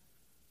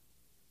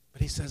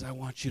 But he says, I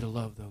want you to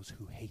love those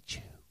who hate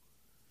you.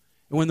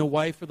 And when the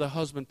wife or the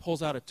husband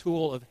pulls out a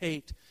tool of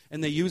hate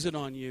and they use it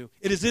on you,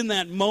 it is in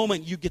that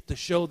moment you get to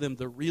show them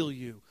the real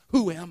you.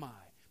 Who am I?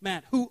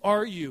 Matt, who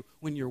are you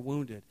when you're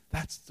wounded?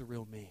 That's the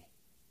real me.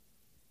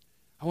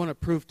 I want to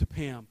prove to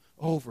Pam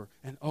over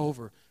and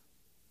over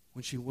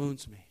when she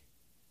wounds me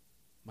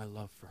my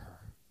love for her.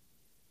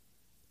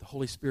 The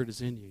Holy Spirit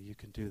is in you. You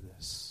can do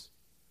this.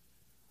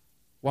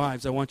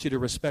 Wives, I want you to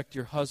respect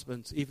your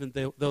husbands even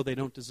though they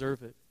don't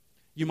deserve it.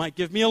 You might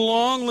give me a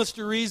long list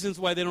of reasons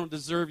why they don't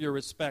deserve your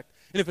respect.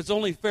 And if it's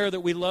only fair that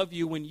we love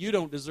you when you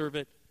don't deserve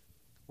it,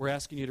 we're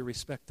asking you to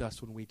respect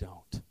us when we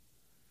don't. I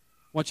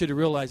want you to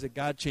realize that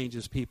God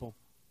changes people.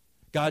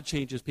 God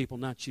changes people,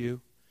 not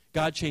you.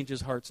 God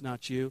changes hearts,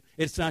 not you.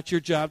 It's not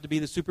your job to be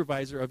the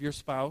supervisor of your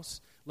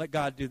spouse. Let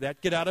God do that.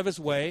 Get out of his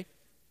way.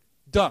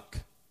 Duck,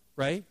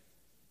 right?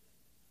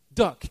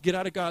 Duck. Get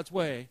out of God's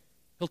way.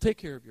 He'll take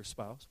care of your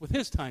spouse with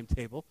his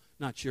timetable,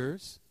 not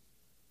yours.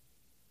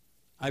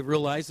 I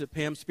realize that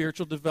Pam's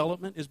spiritual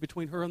development is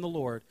between her and the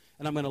Lord,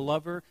 and I'm going to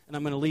love her, and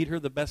I'm going to lead her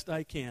the best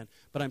I can,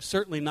 but I'm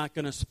certainly not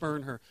going to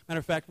spurn her.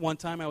 Matter of fact, one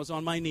time I was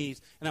on my knees,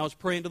 and I was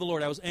praying to the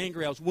Lord. I was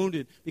angry. I was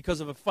wounded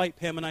because of a fight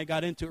Pam and I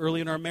got into early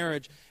in our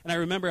marriage, and I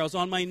remember I was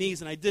on my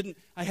knees, and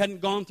I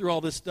hadn't gone through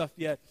all this stuff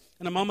yet,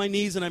 and I'm on my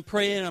knees, and I'm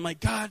praying, and I'm like,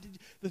 God,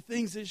 the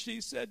things that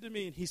she said to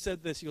me, and he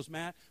said this. He goes,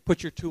 Matt,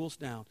 put your tools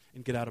down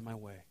and get out of my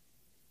way.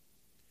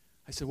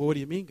 I said, well, what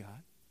do you mean,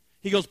 God?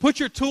 He goes, put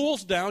your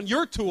tools down,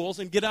 your tools,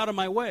 and get out of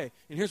my way.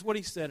 And here's what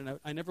he said, and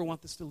I never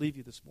want this to leave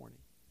you this morning.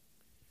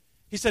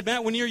 He said,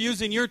 Matt, when you're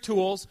using your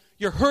tools,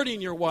 you're hurting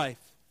your wife.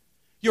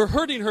 You're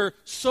hurting her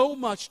so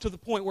much to the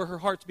point where her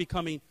heart's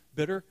becoming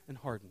bitter and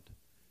hardened.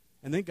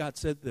 And then God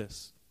said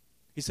this.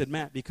 He said,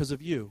 Matt, because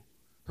of you,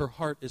 her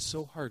heart is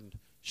so hardened,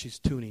 she's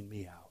tuning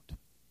me out.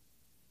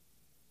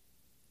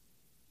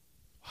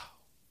 Wow.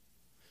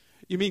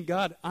 You mean,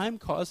 God, I'm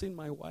causing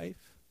my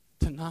wife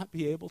to not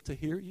be able to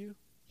hear you?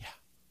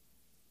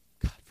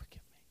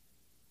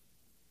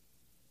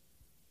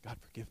 God,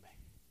 forgive me.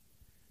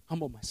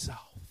 Humble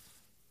myself.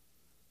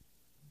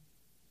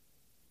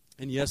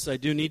 And yes, I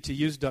do need to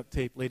use duct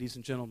tape, ladies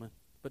and gentlemen,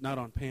 but not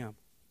on Pam.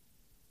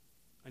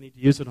 I need to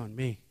use it on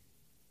me.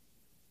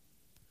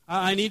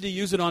 I need to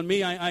use it on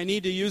me. I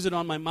need to use it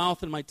on my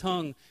mouth and my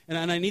tongue,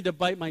 and I need to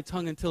bite my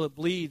tongue until it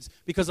bleeds,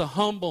 because a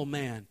humble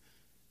man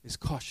is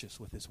cautious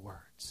with his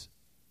words.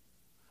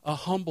 A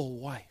humble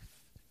wife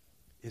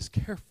is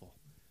careful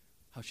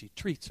how she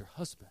treats her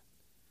husband.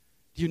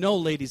 Do you know,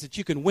 ladies, that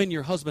you can win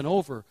your husband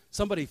over?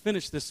 Somebody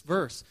finish this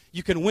verse.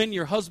 You can win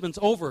your husbands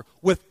over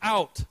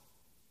without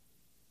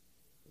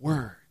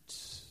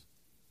words.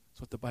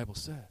 That's what the Bible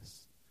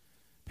says.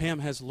 Pam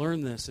has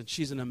learned this, and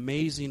she's an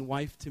amazing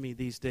wife to me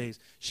these days.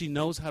 She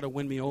knows how to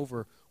win me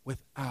over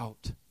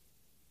without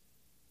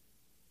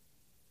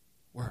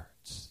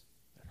words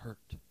that hurt.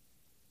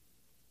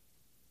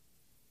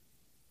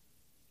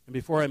 And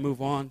before I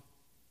move on,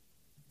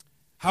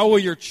 how will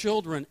your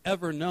children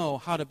ever know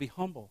how to be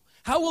humble?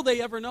 How will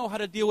they ever know how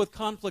to deal with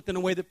conflict in a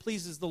way that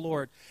pleases the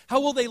Lord?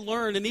 How will they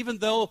learn? And even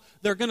though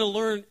they're going to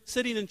learn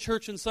sitting in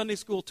church and Sunday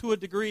school to a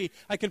degree,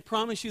 I can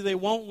promise you they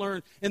won't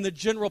learn in the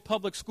general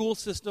public school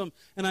system.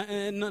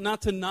 And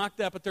not to knock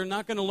that, but they're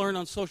not going to learn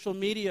on social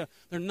media.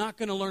 They're not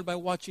going to learn by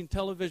watching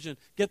television.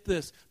 Get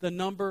this, the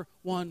number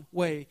one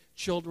way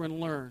children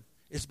learn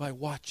is by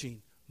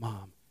watching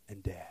mom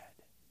and dad.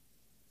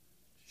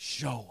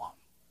 Show them.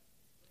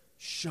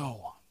 Show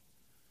them.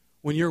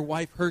 When your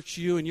wife hurts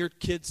you and your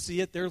kids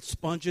see it, they're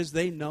sponges,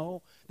 they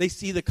know. They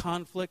see the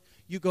conflict.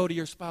 You go to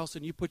your spouse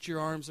and you put your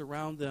arms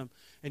around them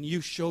and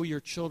you show your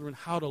children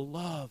how to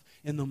love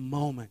in the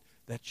moment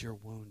that you're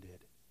wounded.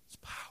 It's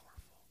powerful.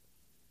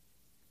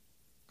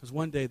 Because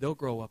one day they'll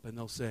grow up and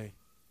they'll say,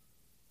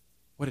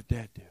 what did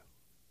Dad do?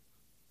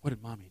 What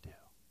did Mommy do?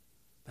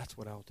 That's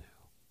what I'll do.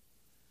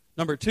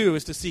 Number 2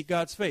 is to seek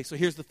God's face. So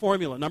here's the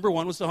formula. Number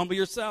 1 was to humble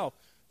yourself.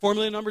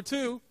 Formula number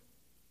 2,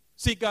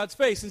 seek God's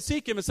face and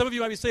seek Him. And some of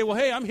you might be saying, well,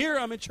 hey, I'm here.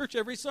 I'm in church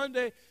every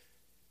Sunday.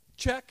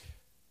 Check.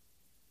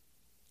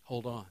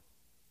 Hold on.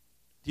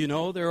 Do you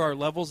know there are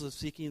levels of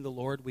seeking the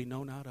Lord we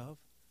know not of?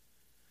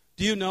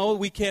 Do you know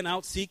we can't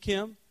out-seek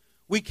Him?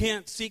 We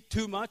can't seek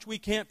too much. We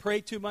can't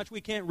pray too much.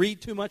 We can't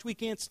read too much. We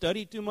can't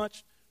study too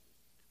much.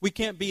 We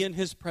can't be in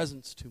his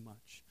presence too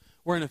much.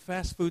 We're in a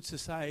fast food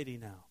society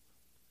now.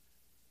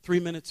 3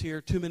 minutes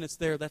here, 2 minutes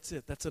there, that's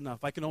it. That's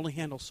enough. I can only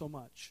handle so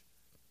much.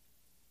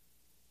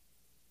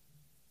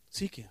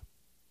 Seek him.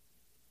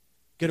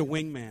 Get a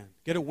wingman.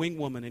 Get a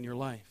wingwoman in your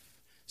life.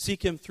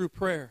 Seek him through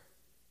prayer.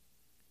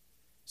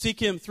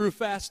 Seek him through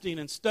fasting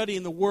and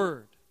studying the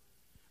Word.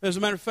 As a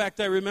matter of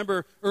fact, I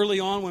remember early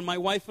on when my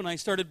wife and I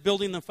started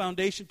building the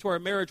foundation to our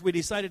marriage, we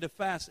decided to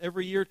fast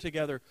every year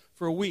together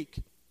for a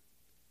week.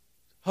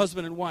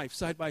 Husband and wife,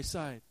 side by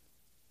side.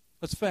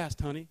 Let's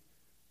fast, honey.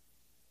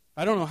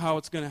 I don't know how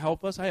it's going to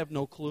help us. I have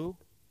no clue.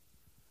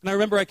 And I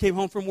remember I came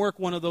home from work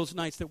one of those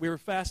nights that we were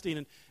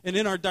fasting, and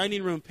in our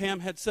dining room, Pam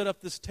had set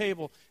up this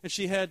table, and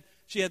she had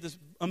this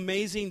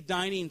amazing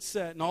dining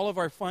set and all of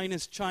our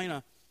finest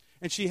china.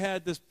 And she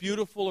had this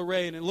beautiful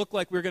array, and it looked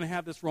like we were going to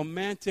have this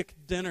romantic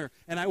dinner.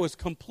 And I was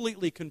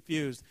completely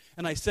confused.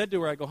 And I said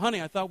to her, I go,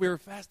 honey, I thought we were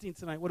fasting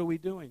tonight. What are we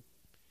doing?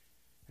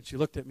 And she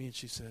looked at me and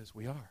she says,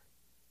 we are.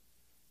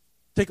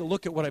 Take a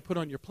look at what I put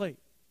on your plate.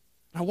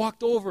 And I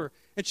walked over,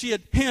 and she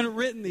had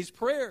handwritten these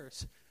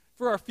prayers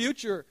for our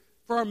future,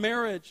 for our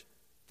marriage,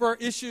 for our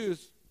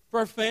issues,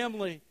 for our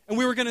family. And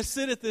we were going to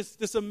sit at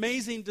this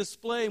amazing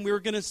display, and we were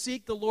going to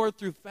seek the Lord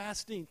through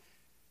fasting.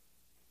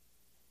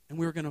 And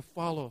we were going to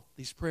follow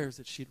these prayers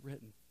that she'd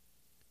written.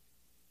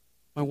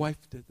 My wife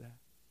did that.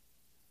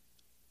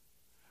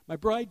 My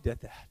bride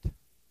did that.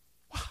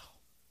 Wow.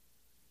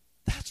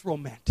 That's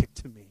romantic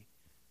to me.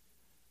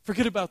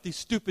 Forget about these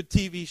stupid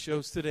TV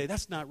shows today.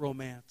 That's not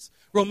romance.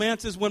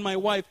 Romance is when my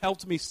wife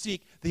helped me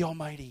seek the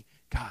Almighty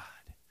God.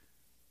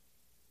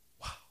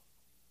 Wow.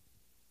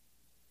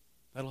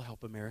 That'll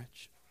help a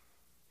marriage.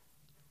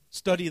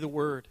 Study the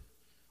Word.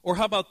 Or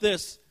how about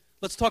this?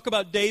 Let's talk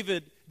about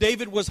David.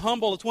 David was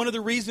humble. It's one of the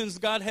reasons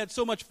God had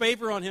so much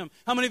favor on him.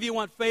 How many of you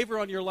want favor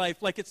on your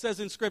life? Like it says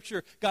in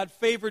Scripture, God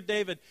favored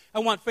David. I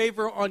want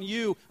favor on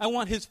you. I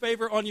want his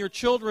favor on your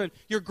children,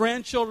 your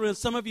grandchildren, and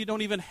some of you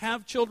don't even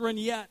have children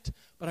yet,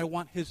 but I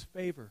want his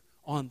favor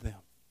on them.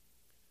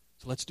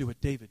 So let's do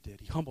what David did.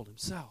 He humbled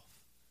himself.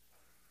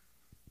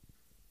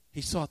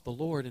 He sought the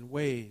Lord in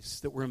ways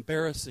that were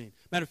embarrassing.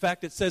 Matter of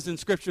fact, it says in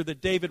Scripture that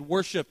David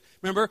worshiped.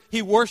 Remember?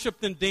 He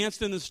worshiped and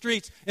danced in the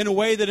streets in a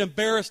way that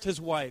embarrassed his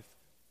wife.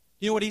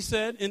 You know what he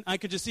said? And I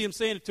could just see him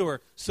saying it to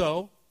her.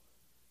 So,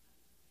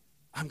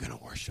 I'm going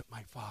to worship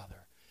my Father.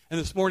 And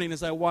this morning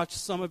as I watched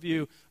some of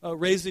you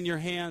raising your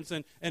hands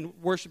and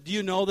worship, do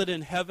you know that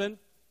in heaven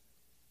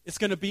it's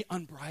going to be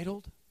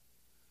unbridled?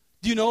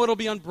 Do you know it'll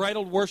be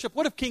unbridled worship?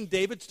 What if King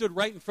David stood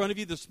right in front of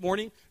you this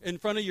morning, in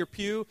front of your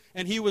pew,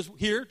 and he was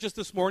here just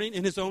this morning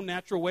in his own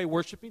natural way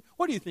worshiping?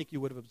 What do you think you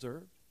would have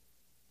observed?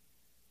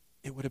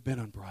 It would have been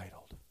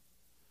unbridled.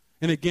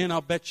 And again, I'll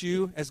bet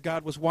you, as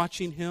God was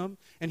watching him,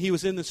 and he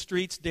was in the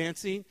streets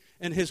dancing,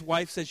 and his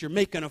wife says, you're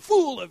making a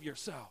fool of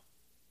yourself.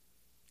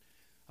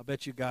 I'll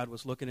bet you God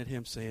was looking at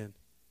him saying,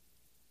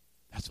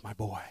 that's my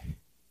boy.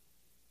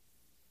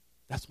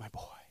 That's my boy.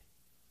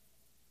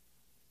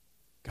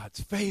 God's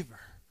favor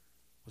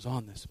was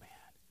on this man.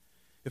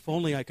 If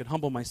only I could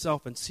humble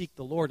myself and seek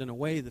the Lord in a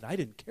way that I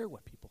didn't care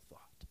what people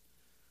thought.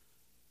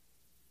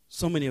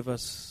 So many of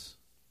us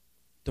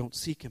don't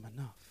seek him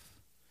enough.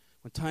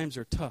 When times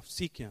are tough,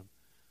 seek him.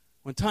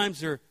 When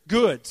times are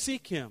good,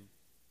 seek him.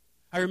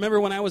 I remember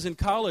when I was in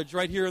college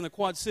right here in the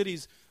Quad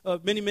Cities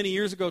many, many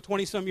years ago,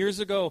 20-some years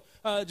ago,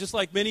 just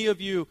like many of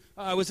you,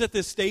 I was at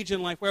this stage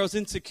in life where I was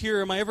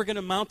insecure. Am I ever going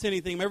to amount to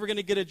anything? Am I ever going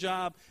to get a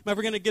job? Am I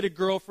ever going to get a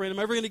girlfriend? Am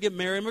I ever going to get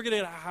married? Am I ever going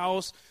to get a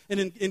house? And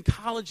in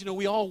college,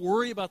 we all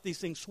worry about these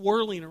things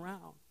swirling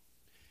around.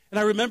 And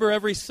I remember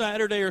every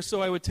Saturday or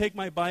so I would take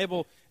my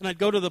Bible and I'd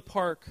go to the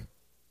park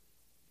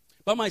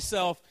by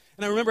myself.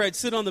 And I remember I'd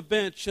sit on the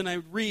bench and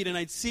I'd read and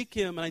I'd seek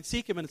him and I'd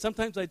seek him. And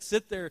sometimes I'd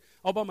sit there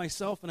all by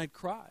myself and I'd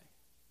cry.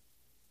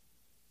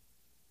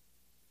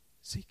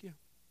 Seek him.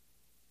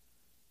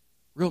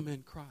 Real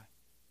men cry.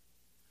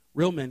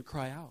 Real men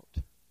cry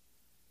out.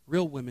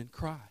 Real women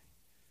cry.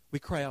 We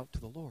cry out to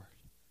the Lord.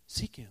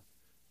 Seek him.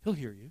 He'll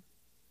hear you.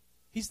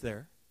 He's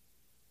there.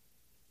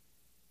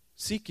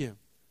 Seek him.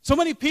 So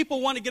many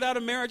people want to get out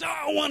of marriage. Oh,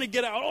 I want to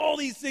get out. All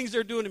these things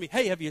they're doing to me.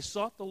 Hey, have you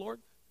sought the Lord?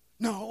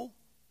 No.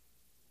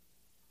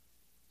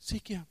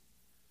 Seek him.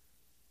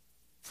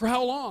 For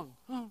how long?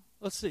 Oh,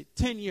 let's see.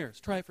 10 years.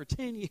 Try for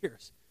 10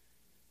 years.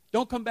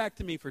 Don't come back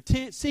to me for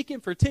 10. Seek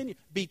him for 10 years.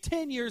 Be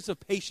 10 years of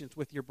patience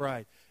with your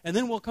bride. And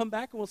then we'll come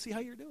back and we'll see how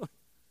you're doing.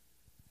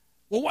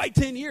 Well, why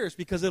 10 years?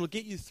 Because it'll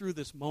get you through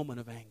this moment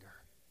of anger.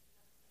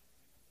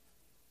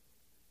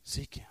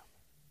 Seek him.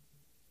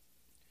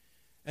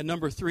 And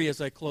number 3,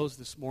 as I close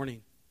this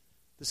morning,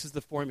 this is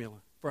the formula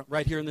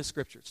right here in this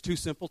scripture. It's too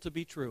simple to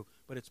be true,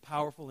 but it's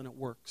powerful and it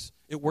works.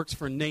 It works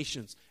for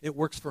nations. It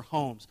works for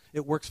homes.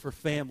 It works for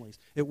families.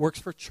 It works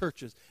for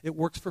churches. It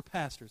works for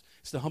pastors.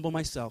 It's to humble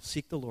myself,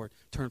 seek the Lord,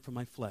 turn from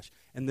my flesh.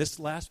 And this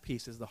last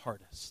piece is the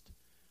hardest.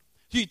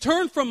 So you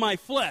turn from my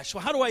flesh.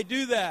 Well, how do I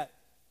do that?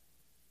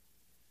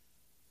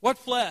 What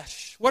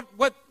flesh? What?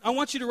 I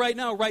want you to write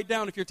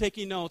down if you're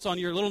taking notes on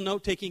your little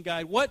note-taking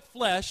guide. What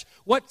flesh,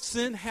 what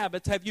sin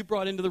habits have you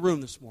brought into the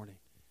room this morning?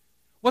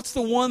 What's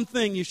the one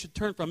thing you should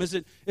turn from? Is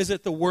it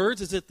the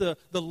words? Is it the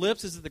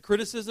lips? Is it the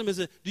criticism?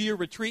 Do you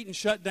retreat and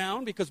shut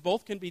down? Because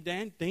both can be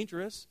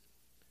dangerous.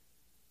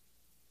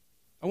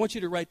 I want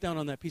you to write down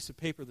on that piece of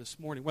paper this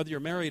morning, whether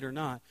you're married or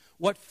not,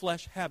 what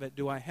flesh habit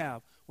do I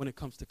have when it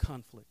comes to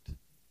conflict?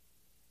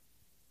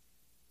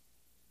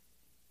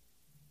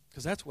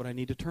 Because that's what I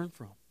need to turn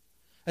from.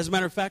 As a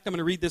matter of fact, I'm going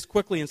to read this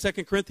quickly in 2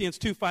 Corinthians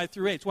 2, 5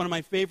 through 8. It's one of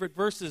my favorite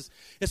verses.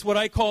 It's what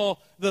I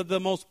call the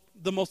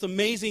most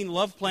amazing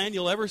love plan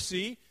you'll ever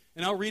see.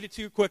 And I'll read it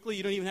to you quickly.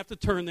 You don't even have to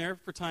turn there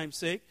for time's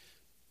sake.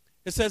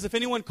 It says, if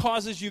anyone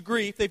causes you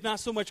grief, they've not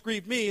so much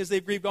grieved me as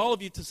they've grieved all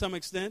of you to some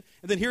extent.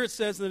 And then here it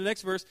says in the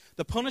next verse,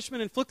 the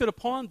punishment inflicted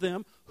upon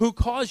them who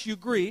cause you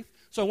grief.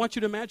 So I want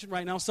you to imagine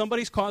right now,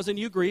 somebody's causing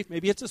you grief.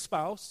 Maybe it's a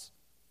spouse.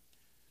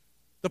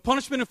 The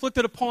punishment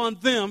inflicted upon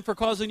them for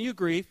causing you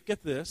grief,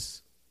 get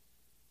this.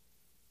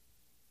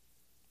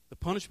 The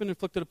punishment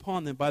inflicted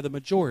upon them by the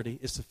majority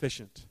is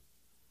sufficient.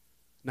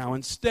 Now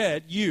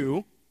instead,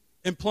 you,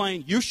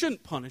 implying you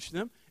shouldn't punish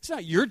them. It's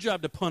not your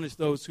job to punish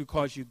those who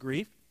cause you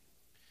grief.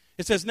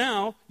 It says,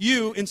 now,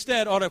 you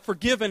instead ought to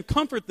forgive and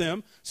comfort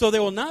them so they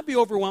will not be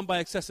overwhelmed by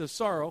excessive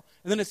sorrow.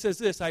 And then it says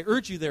this, I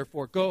urge you,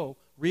 therefore, go,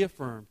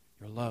 reaffirm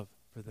your love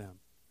for them.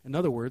 In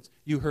other words,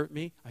 you hurt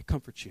me, I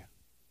comfort you.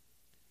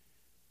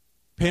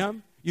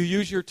 Pam, you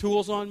use your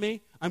tools on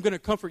me, I'm going to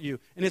comfort you.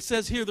 And it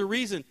says here the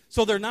reason,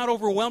 so they're not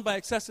overwhelmed by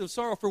excessive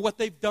sorrow for what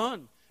they've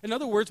done. In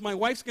other words, my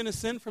wife's going to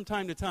sin from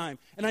time to time,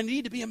 and I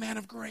need to be a man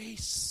of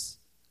grace.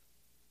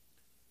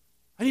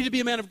 I need to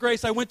be a man of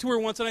grace. I went to her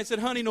once and I said,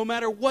 honey, no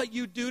matter what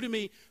you do to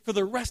me for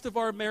the rest of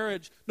our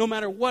marriage, no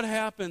matter what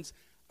happens,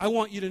 I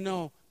want you to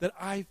know that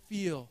I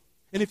feel.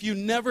 And if you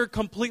never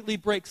completely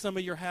break some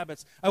of your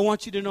habits, I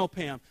want you to know,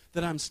 Pam,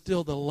 that I'm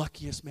still the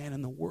luckiest man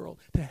in the world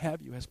to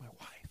have you as my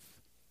wife.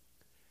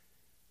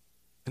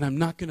 And I'm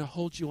not going to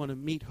hold you on a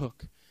meat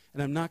hook.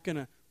 And I'm not going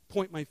to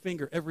point my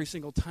finger every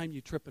single time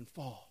you trip and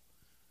fall.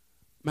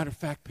 Matter of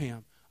fact,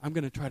 Pam, I'm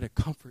going to try to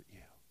comfort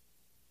you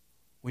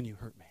when you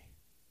hurt me.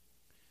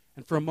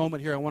 And for a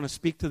moment here, I want to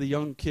speak to the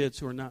young kids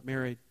who are not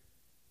married.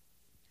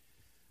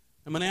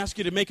 I'm going to ask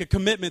you to make a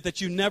commitment that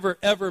you never,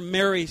 ever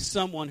marry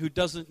someone who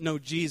doesn't know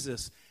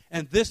Jesus.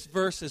 And this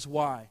verse is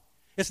why.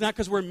 It's not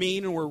because we're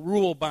mean and we're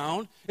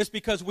rule-bound. It's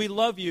because we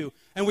love you.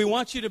 And we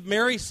want you to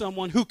marry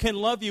someone who can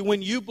love you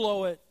when you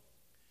blow it.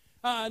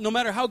 No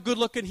matter how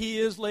good-looking he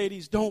is,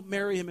 ladies, don't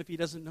marry him if he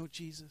doesn't know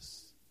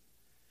Jesus.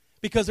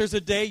 Because there's a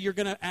day you're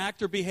going to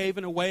act or behave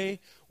in a way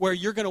where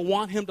you're going to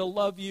want him to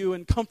love you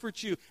and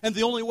comfort you. And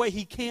the only way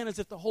he can is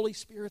if the Holy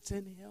Spirit's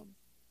in him.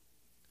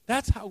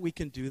 That's how we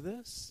can do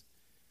this,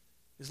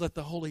 is let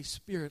the Holy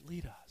Spirit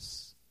lead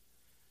us.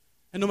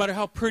 And no matter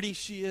how pretty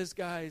she is,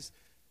 guys,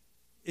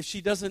 if she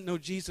doesn't know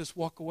Jesus,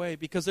 walk away.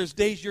 Because there's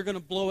days you're going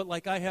to blow it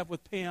like I have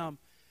with Pam.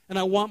 And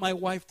I want my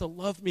wife to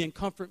love me and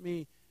comfort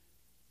me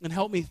and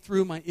help me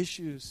through my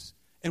issues.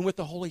 And with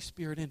the Holy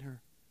Spirit in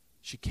her,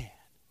 she can.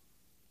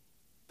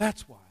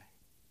 That's why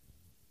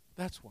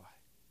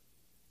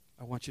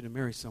I want you to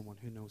marry someone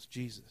who knows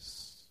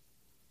Jesus.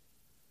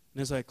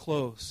 And as I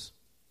close,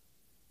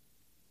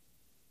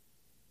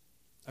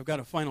 I've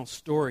got a final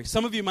story.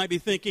 Some of you might be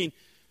thinking,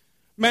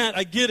 Matt,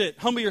 I get it.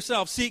 Humble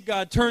yourself, seek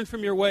God, turn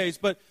from your ways.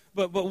 But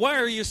why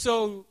are you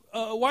so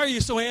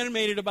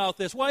animated about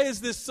this? Why is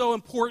this so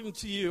important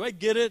to you? I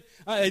get it.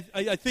 I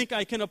think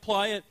I can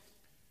apply it.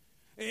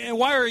 And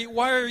why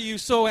are you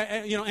so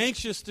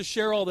anxious to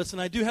share all this?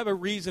 And I do have a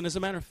reason. As a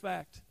matter of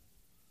fact,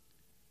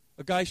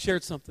 a guy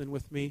shared something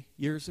with me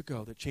years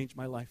ago that changed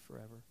my life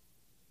forever.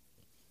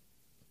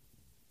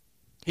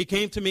 He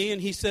came to me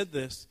and he said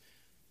this.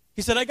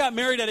 He said, I got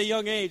married at a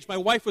young age. My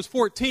wife was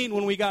 14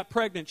 when we got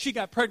pregnant. She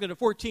got pregnant at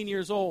 14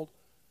 years old.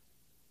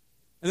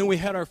 And then we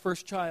had our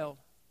first child.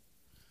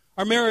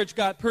 Our marriage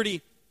got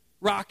pretty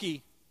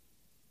rocky.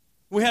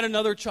 We had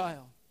another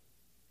child.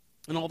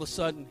 And all of a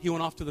sudden, he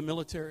went off to the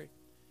military.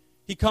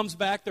 He comes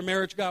back, their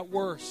marriage got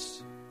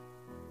worse.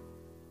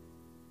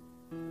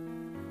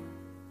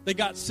 They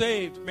got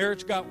saved,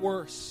 marriage got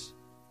worse.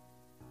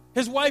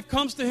 His wife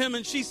comes to him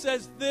and she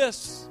says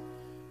this.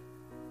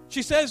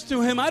 She says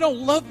to him, I don't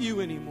love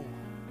you anymore.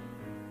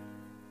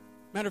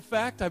 Matter of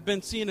fact, I've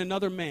been seeing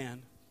another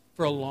man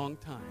for a long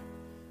time.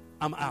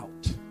 I'm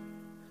out.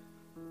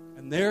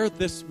 And there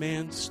this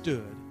man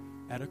stood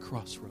at a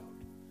crossroad.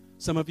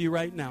 Some of you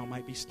right now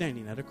might be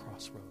standing at a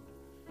crossroad.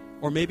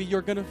 Or maybe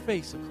you're going to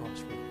face a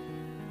crossroad.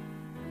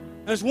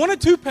 And there's one of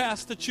two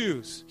paths to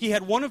choose. He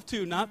had one of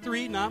two, not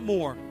three, not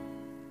more.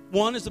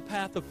 One is a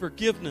path of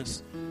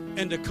forgiveness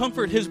and to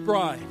comfort his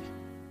bride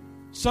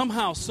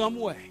somehow, some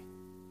way.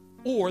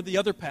 Or the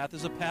other path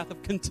is a path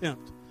of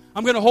contempt.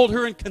 I'm going to hold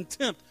her in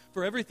contempt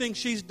for everything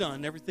she's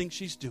done, everything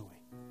she's doing.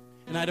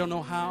 And I don't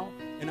know how,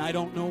 and I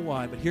don't know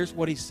why, but here's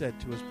what he said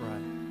to his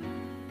bride.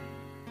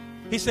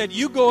 He said,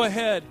 you go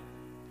ahead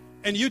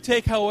and you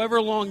take however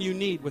long you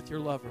need with your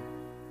lover.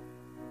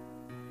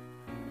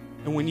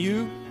 And when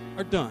you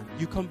are done,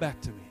 you come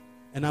back to me,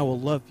 and I will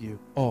love you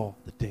all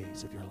the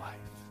days of your life.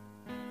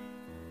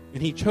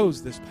 And he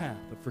chose this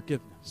path of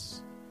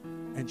forgiveness,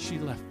 and she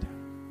left him.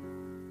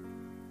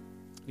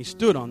 He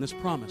stood on this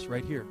promise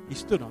right here. He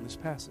stood on this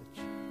passage.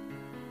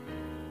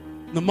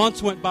 And the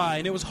months went by,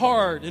 and it was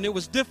hard, and it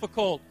was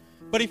difficult,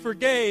 but he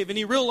forgave, and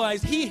he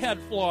realized he had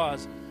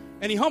flaws.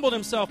 And he humbled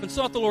himself and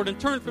sought the Lord and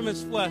turned from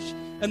his flesh.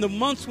 And the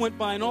months went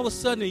by, and all of a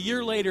sudden, a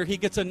year later, he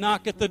gets a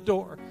knock at the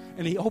door.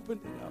 And he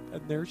opened it up,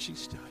 and there she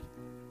stood.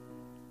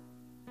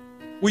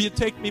 Will you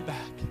take me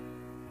back?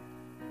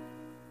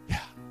 Yeah.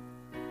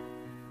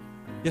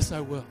 Yes,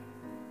 I will.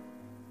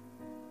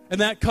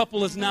 And that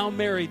couple is now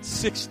married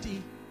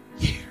 60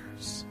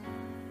 years.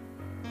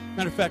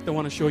 Matter of fact, I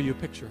want to show you a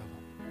picture of them.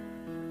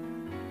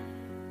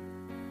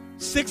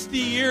 60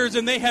 years,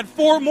 and they had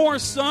 4 more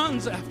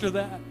sons after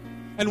that.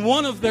 And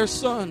one of their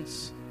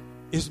sons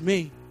is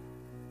me.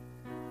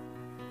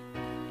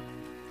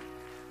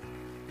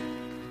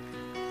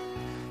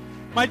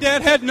 My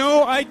dad had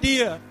no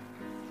idea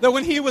that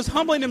when he was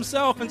humbling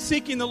himself and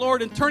seeking the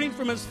Lord and turning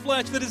from his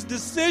flesh, that his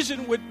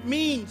decision would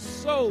mean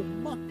so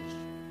much.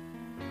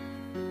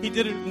 He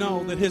didn't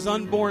know that his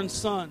unborn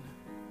son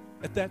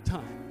at that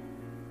time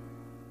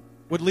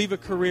would leave a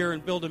career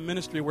and build a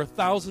ministry where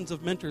thousands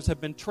of mentors have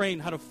been trained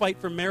how to fight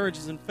for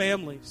marriages and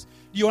families.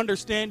 Do you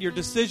understand your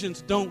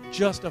decisions don't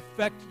just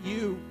affect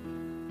you?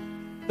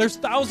 There's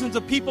thousands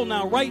of people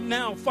now, right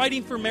now,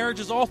 fighting for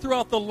marriages all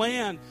throughout the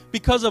land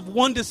because of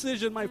one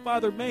decision my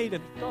father made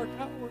in a dark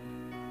hour.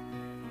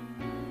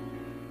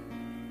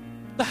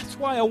 That's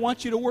why I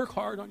want you to work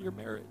hard on your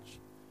marriage.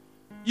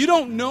 You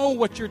don't know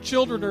what your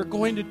children are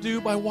going to do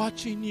by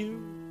watching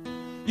you.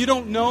 You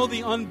don't know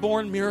the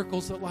unborn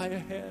miracles that lie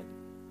ahead.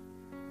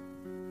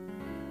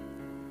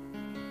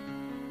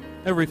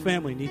 Every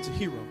family needs a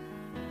hero.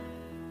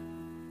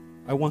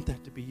 I want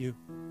that to be you.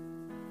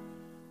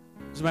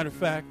 As a matter of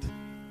fact,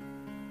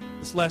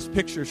 this last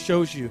picture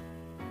shows you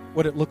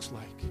what it looks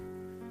like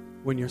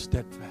when you're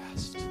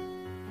steadfast.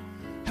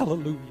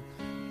 Hallelujah.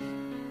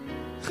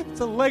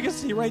 It's a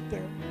legacy right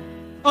there.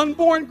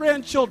 Unborn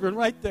grandchildren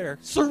right there,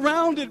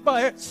 surrounded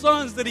by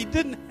sons that he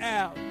didn't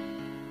have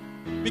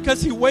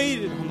because he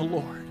waited on the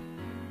Lord.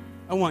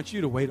 I want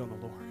you to wait on the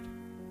Lord.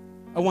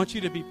 I want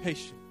you to be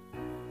patient.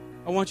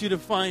 I want you to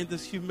find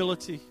this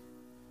humility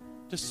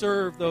to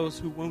serve those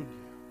who wound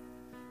you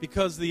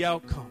because the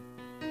outcome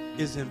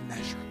is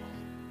immeasurable.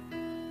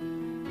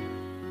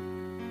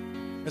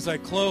 As I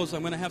close,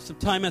 I'm going to have some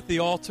time at the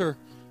altar.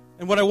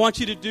 And what I want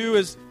you to do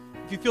is,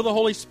 if you feel the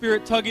Holy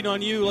Spirit tugging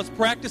on you, let's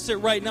practice it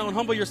right now and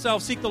humble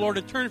yourself. Seek the Lord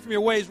and turn from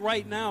your ways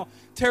right now.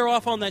 Tear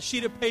off on that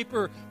sheet of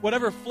paper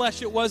whatever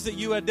flesh it was that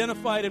you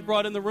identified and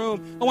brought in the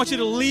room. I want you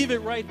to leave it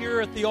right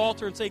here at the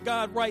altar and say,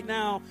 God, right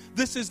now,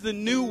 this is the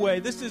new way.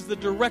 This is the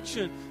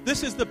direction.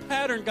 This is the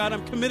pattern, God,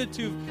 I'm committed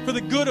to for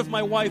the good of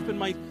my wife and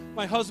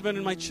my husband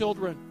and my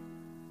children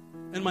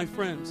and my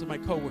friends and my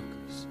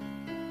coworkers.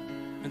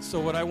 And so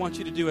what I want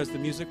you to do as the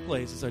music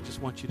plays is I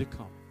just want you to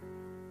come.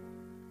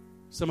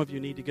 Some of you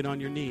need to get on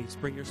your knees.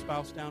 Bring your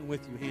spouse down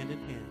with you, hand in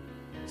hand.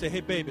 Say,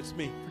 hey, babe, it's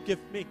me. Forgive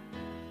me.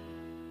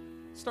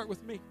 Start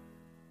with me.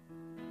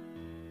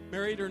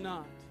 Married or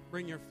not,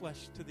 bring your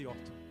flesh to the altar.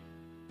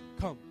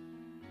 Come.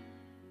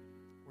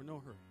 We're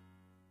no hurry.